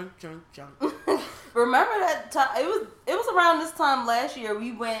 Drunkity drunk. Remember that time? It was around this time last year.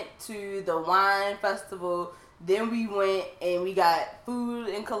 We went to the wine festival. Then we went and we got food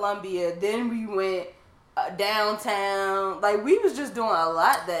in Columbia. Then we went downtown. Like, we was just doing a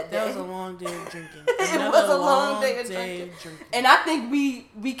lot that day. That was a long day of drinking. It was a long day of drinking. And I think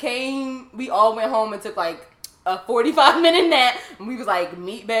we all went home and took like a 45-minute nap, and we was like,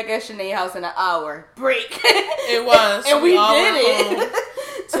 meet back at Shanae house in an hour. Break. It was. And we did it. Home,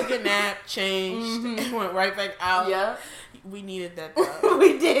 took a nap, changed, and went right back out. Yeah. We needed that though.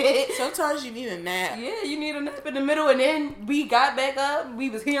 We did. Sometimes you need a nap. Yeah, you need a nap in the middle, and then we got back up. We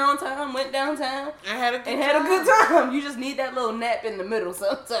was here on time, went downtown. I had a good time. You just need that little nap in the middle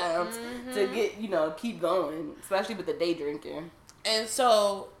sometimes to get, keep going, especially with the day drinking. And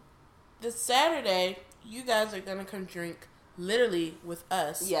so, this Saturday, you guys are gonna come drink literally with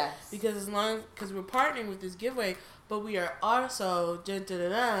us. Yes. Because we're partnering with this giveaway, but we are also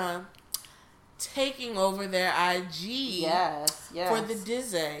taking over their IG. Yes. For the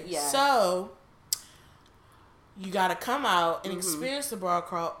Dizzy. Yes. So you gotta come out and experience the bar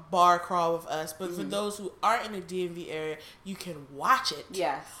crawl with us. But for those who aren't in the DMV area, you can watch it.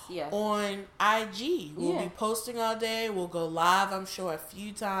 Yes. On IG. We'll be posting all day. We'll go live, I'm sure, a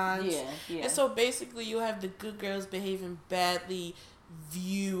few times. Yeah. And so basically you'll have the good girls behaving badly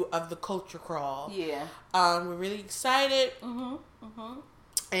view of the culture crawl. Yeah. We're really excited.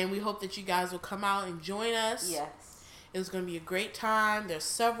 And we hope that you guys will come out and join us. Yes. It's going to be a great time. There's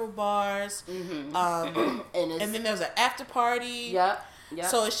several bars. And then there's an after party. Yep.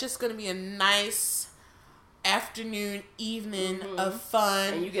 So it's just going to be a nice afternoon, evening of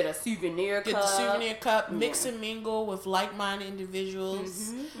fun. And you get a souvenir cup. Get the souvenir cup. Mix and mingle with like-minded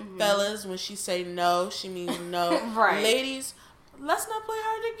individuals. Fellas, when she say no, she means no. Right. Ladies, let's not play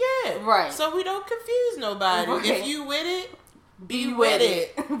hard to get. Right. So we don't confuse nobody. Right. If you with it, be with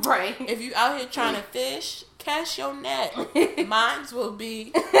it. Right. If you out here trying to fish, cast your net. Mines will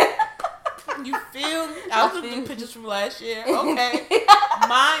be. You feel me? I looked at pictures from last year. Okay.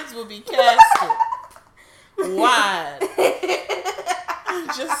 Mines will be casted wide. I'm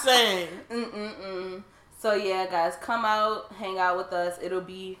just saying. So yeah, guys, come out, hang out with us. It'll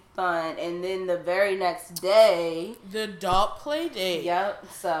be fun. And then the very next day, the adult play date. Yep.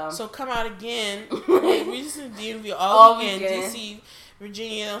 So come out again. We just in DMV all weekend. DC,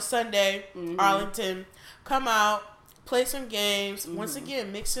 Virginia on Sunday, Arlington. Come out, play some games. Once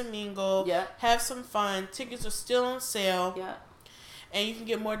again, mix and mingle. Yep. Have some fun. Tickets are still on sale. Yep. And you can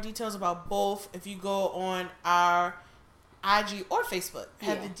get more details about both if you go on our IG or Facebook.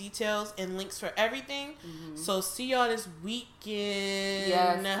 Have the details and links for everything. So see y'all this weekend.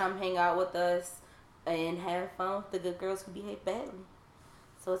 Yes, come hang out with us and have fun with the good girls who behave badly.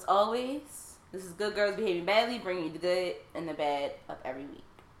 So as always, this is Good Girls Behaving Badly, bringing you the good and the bad of every week.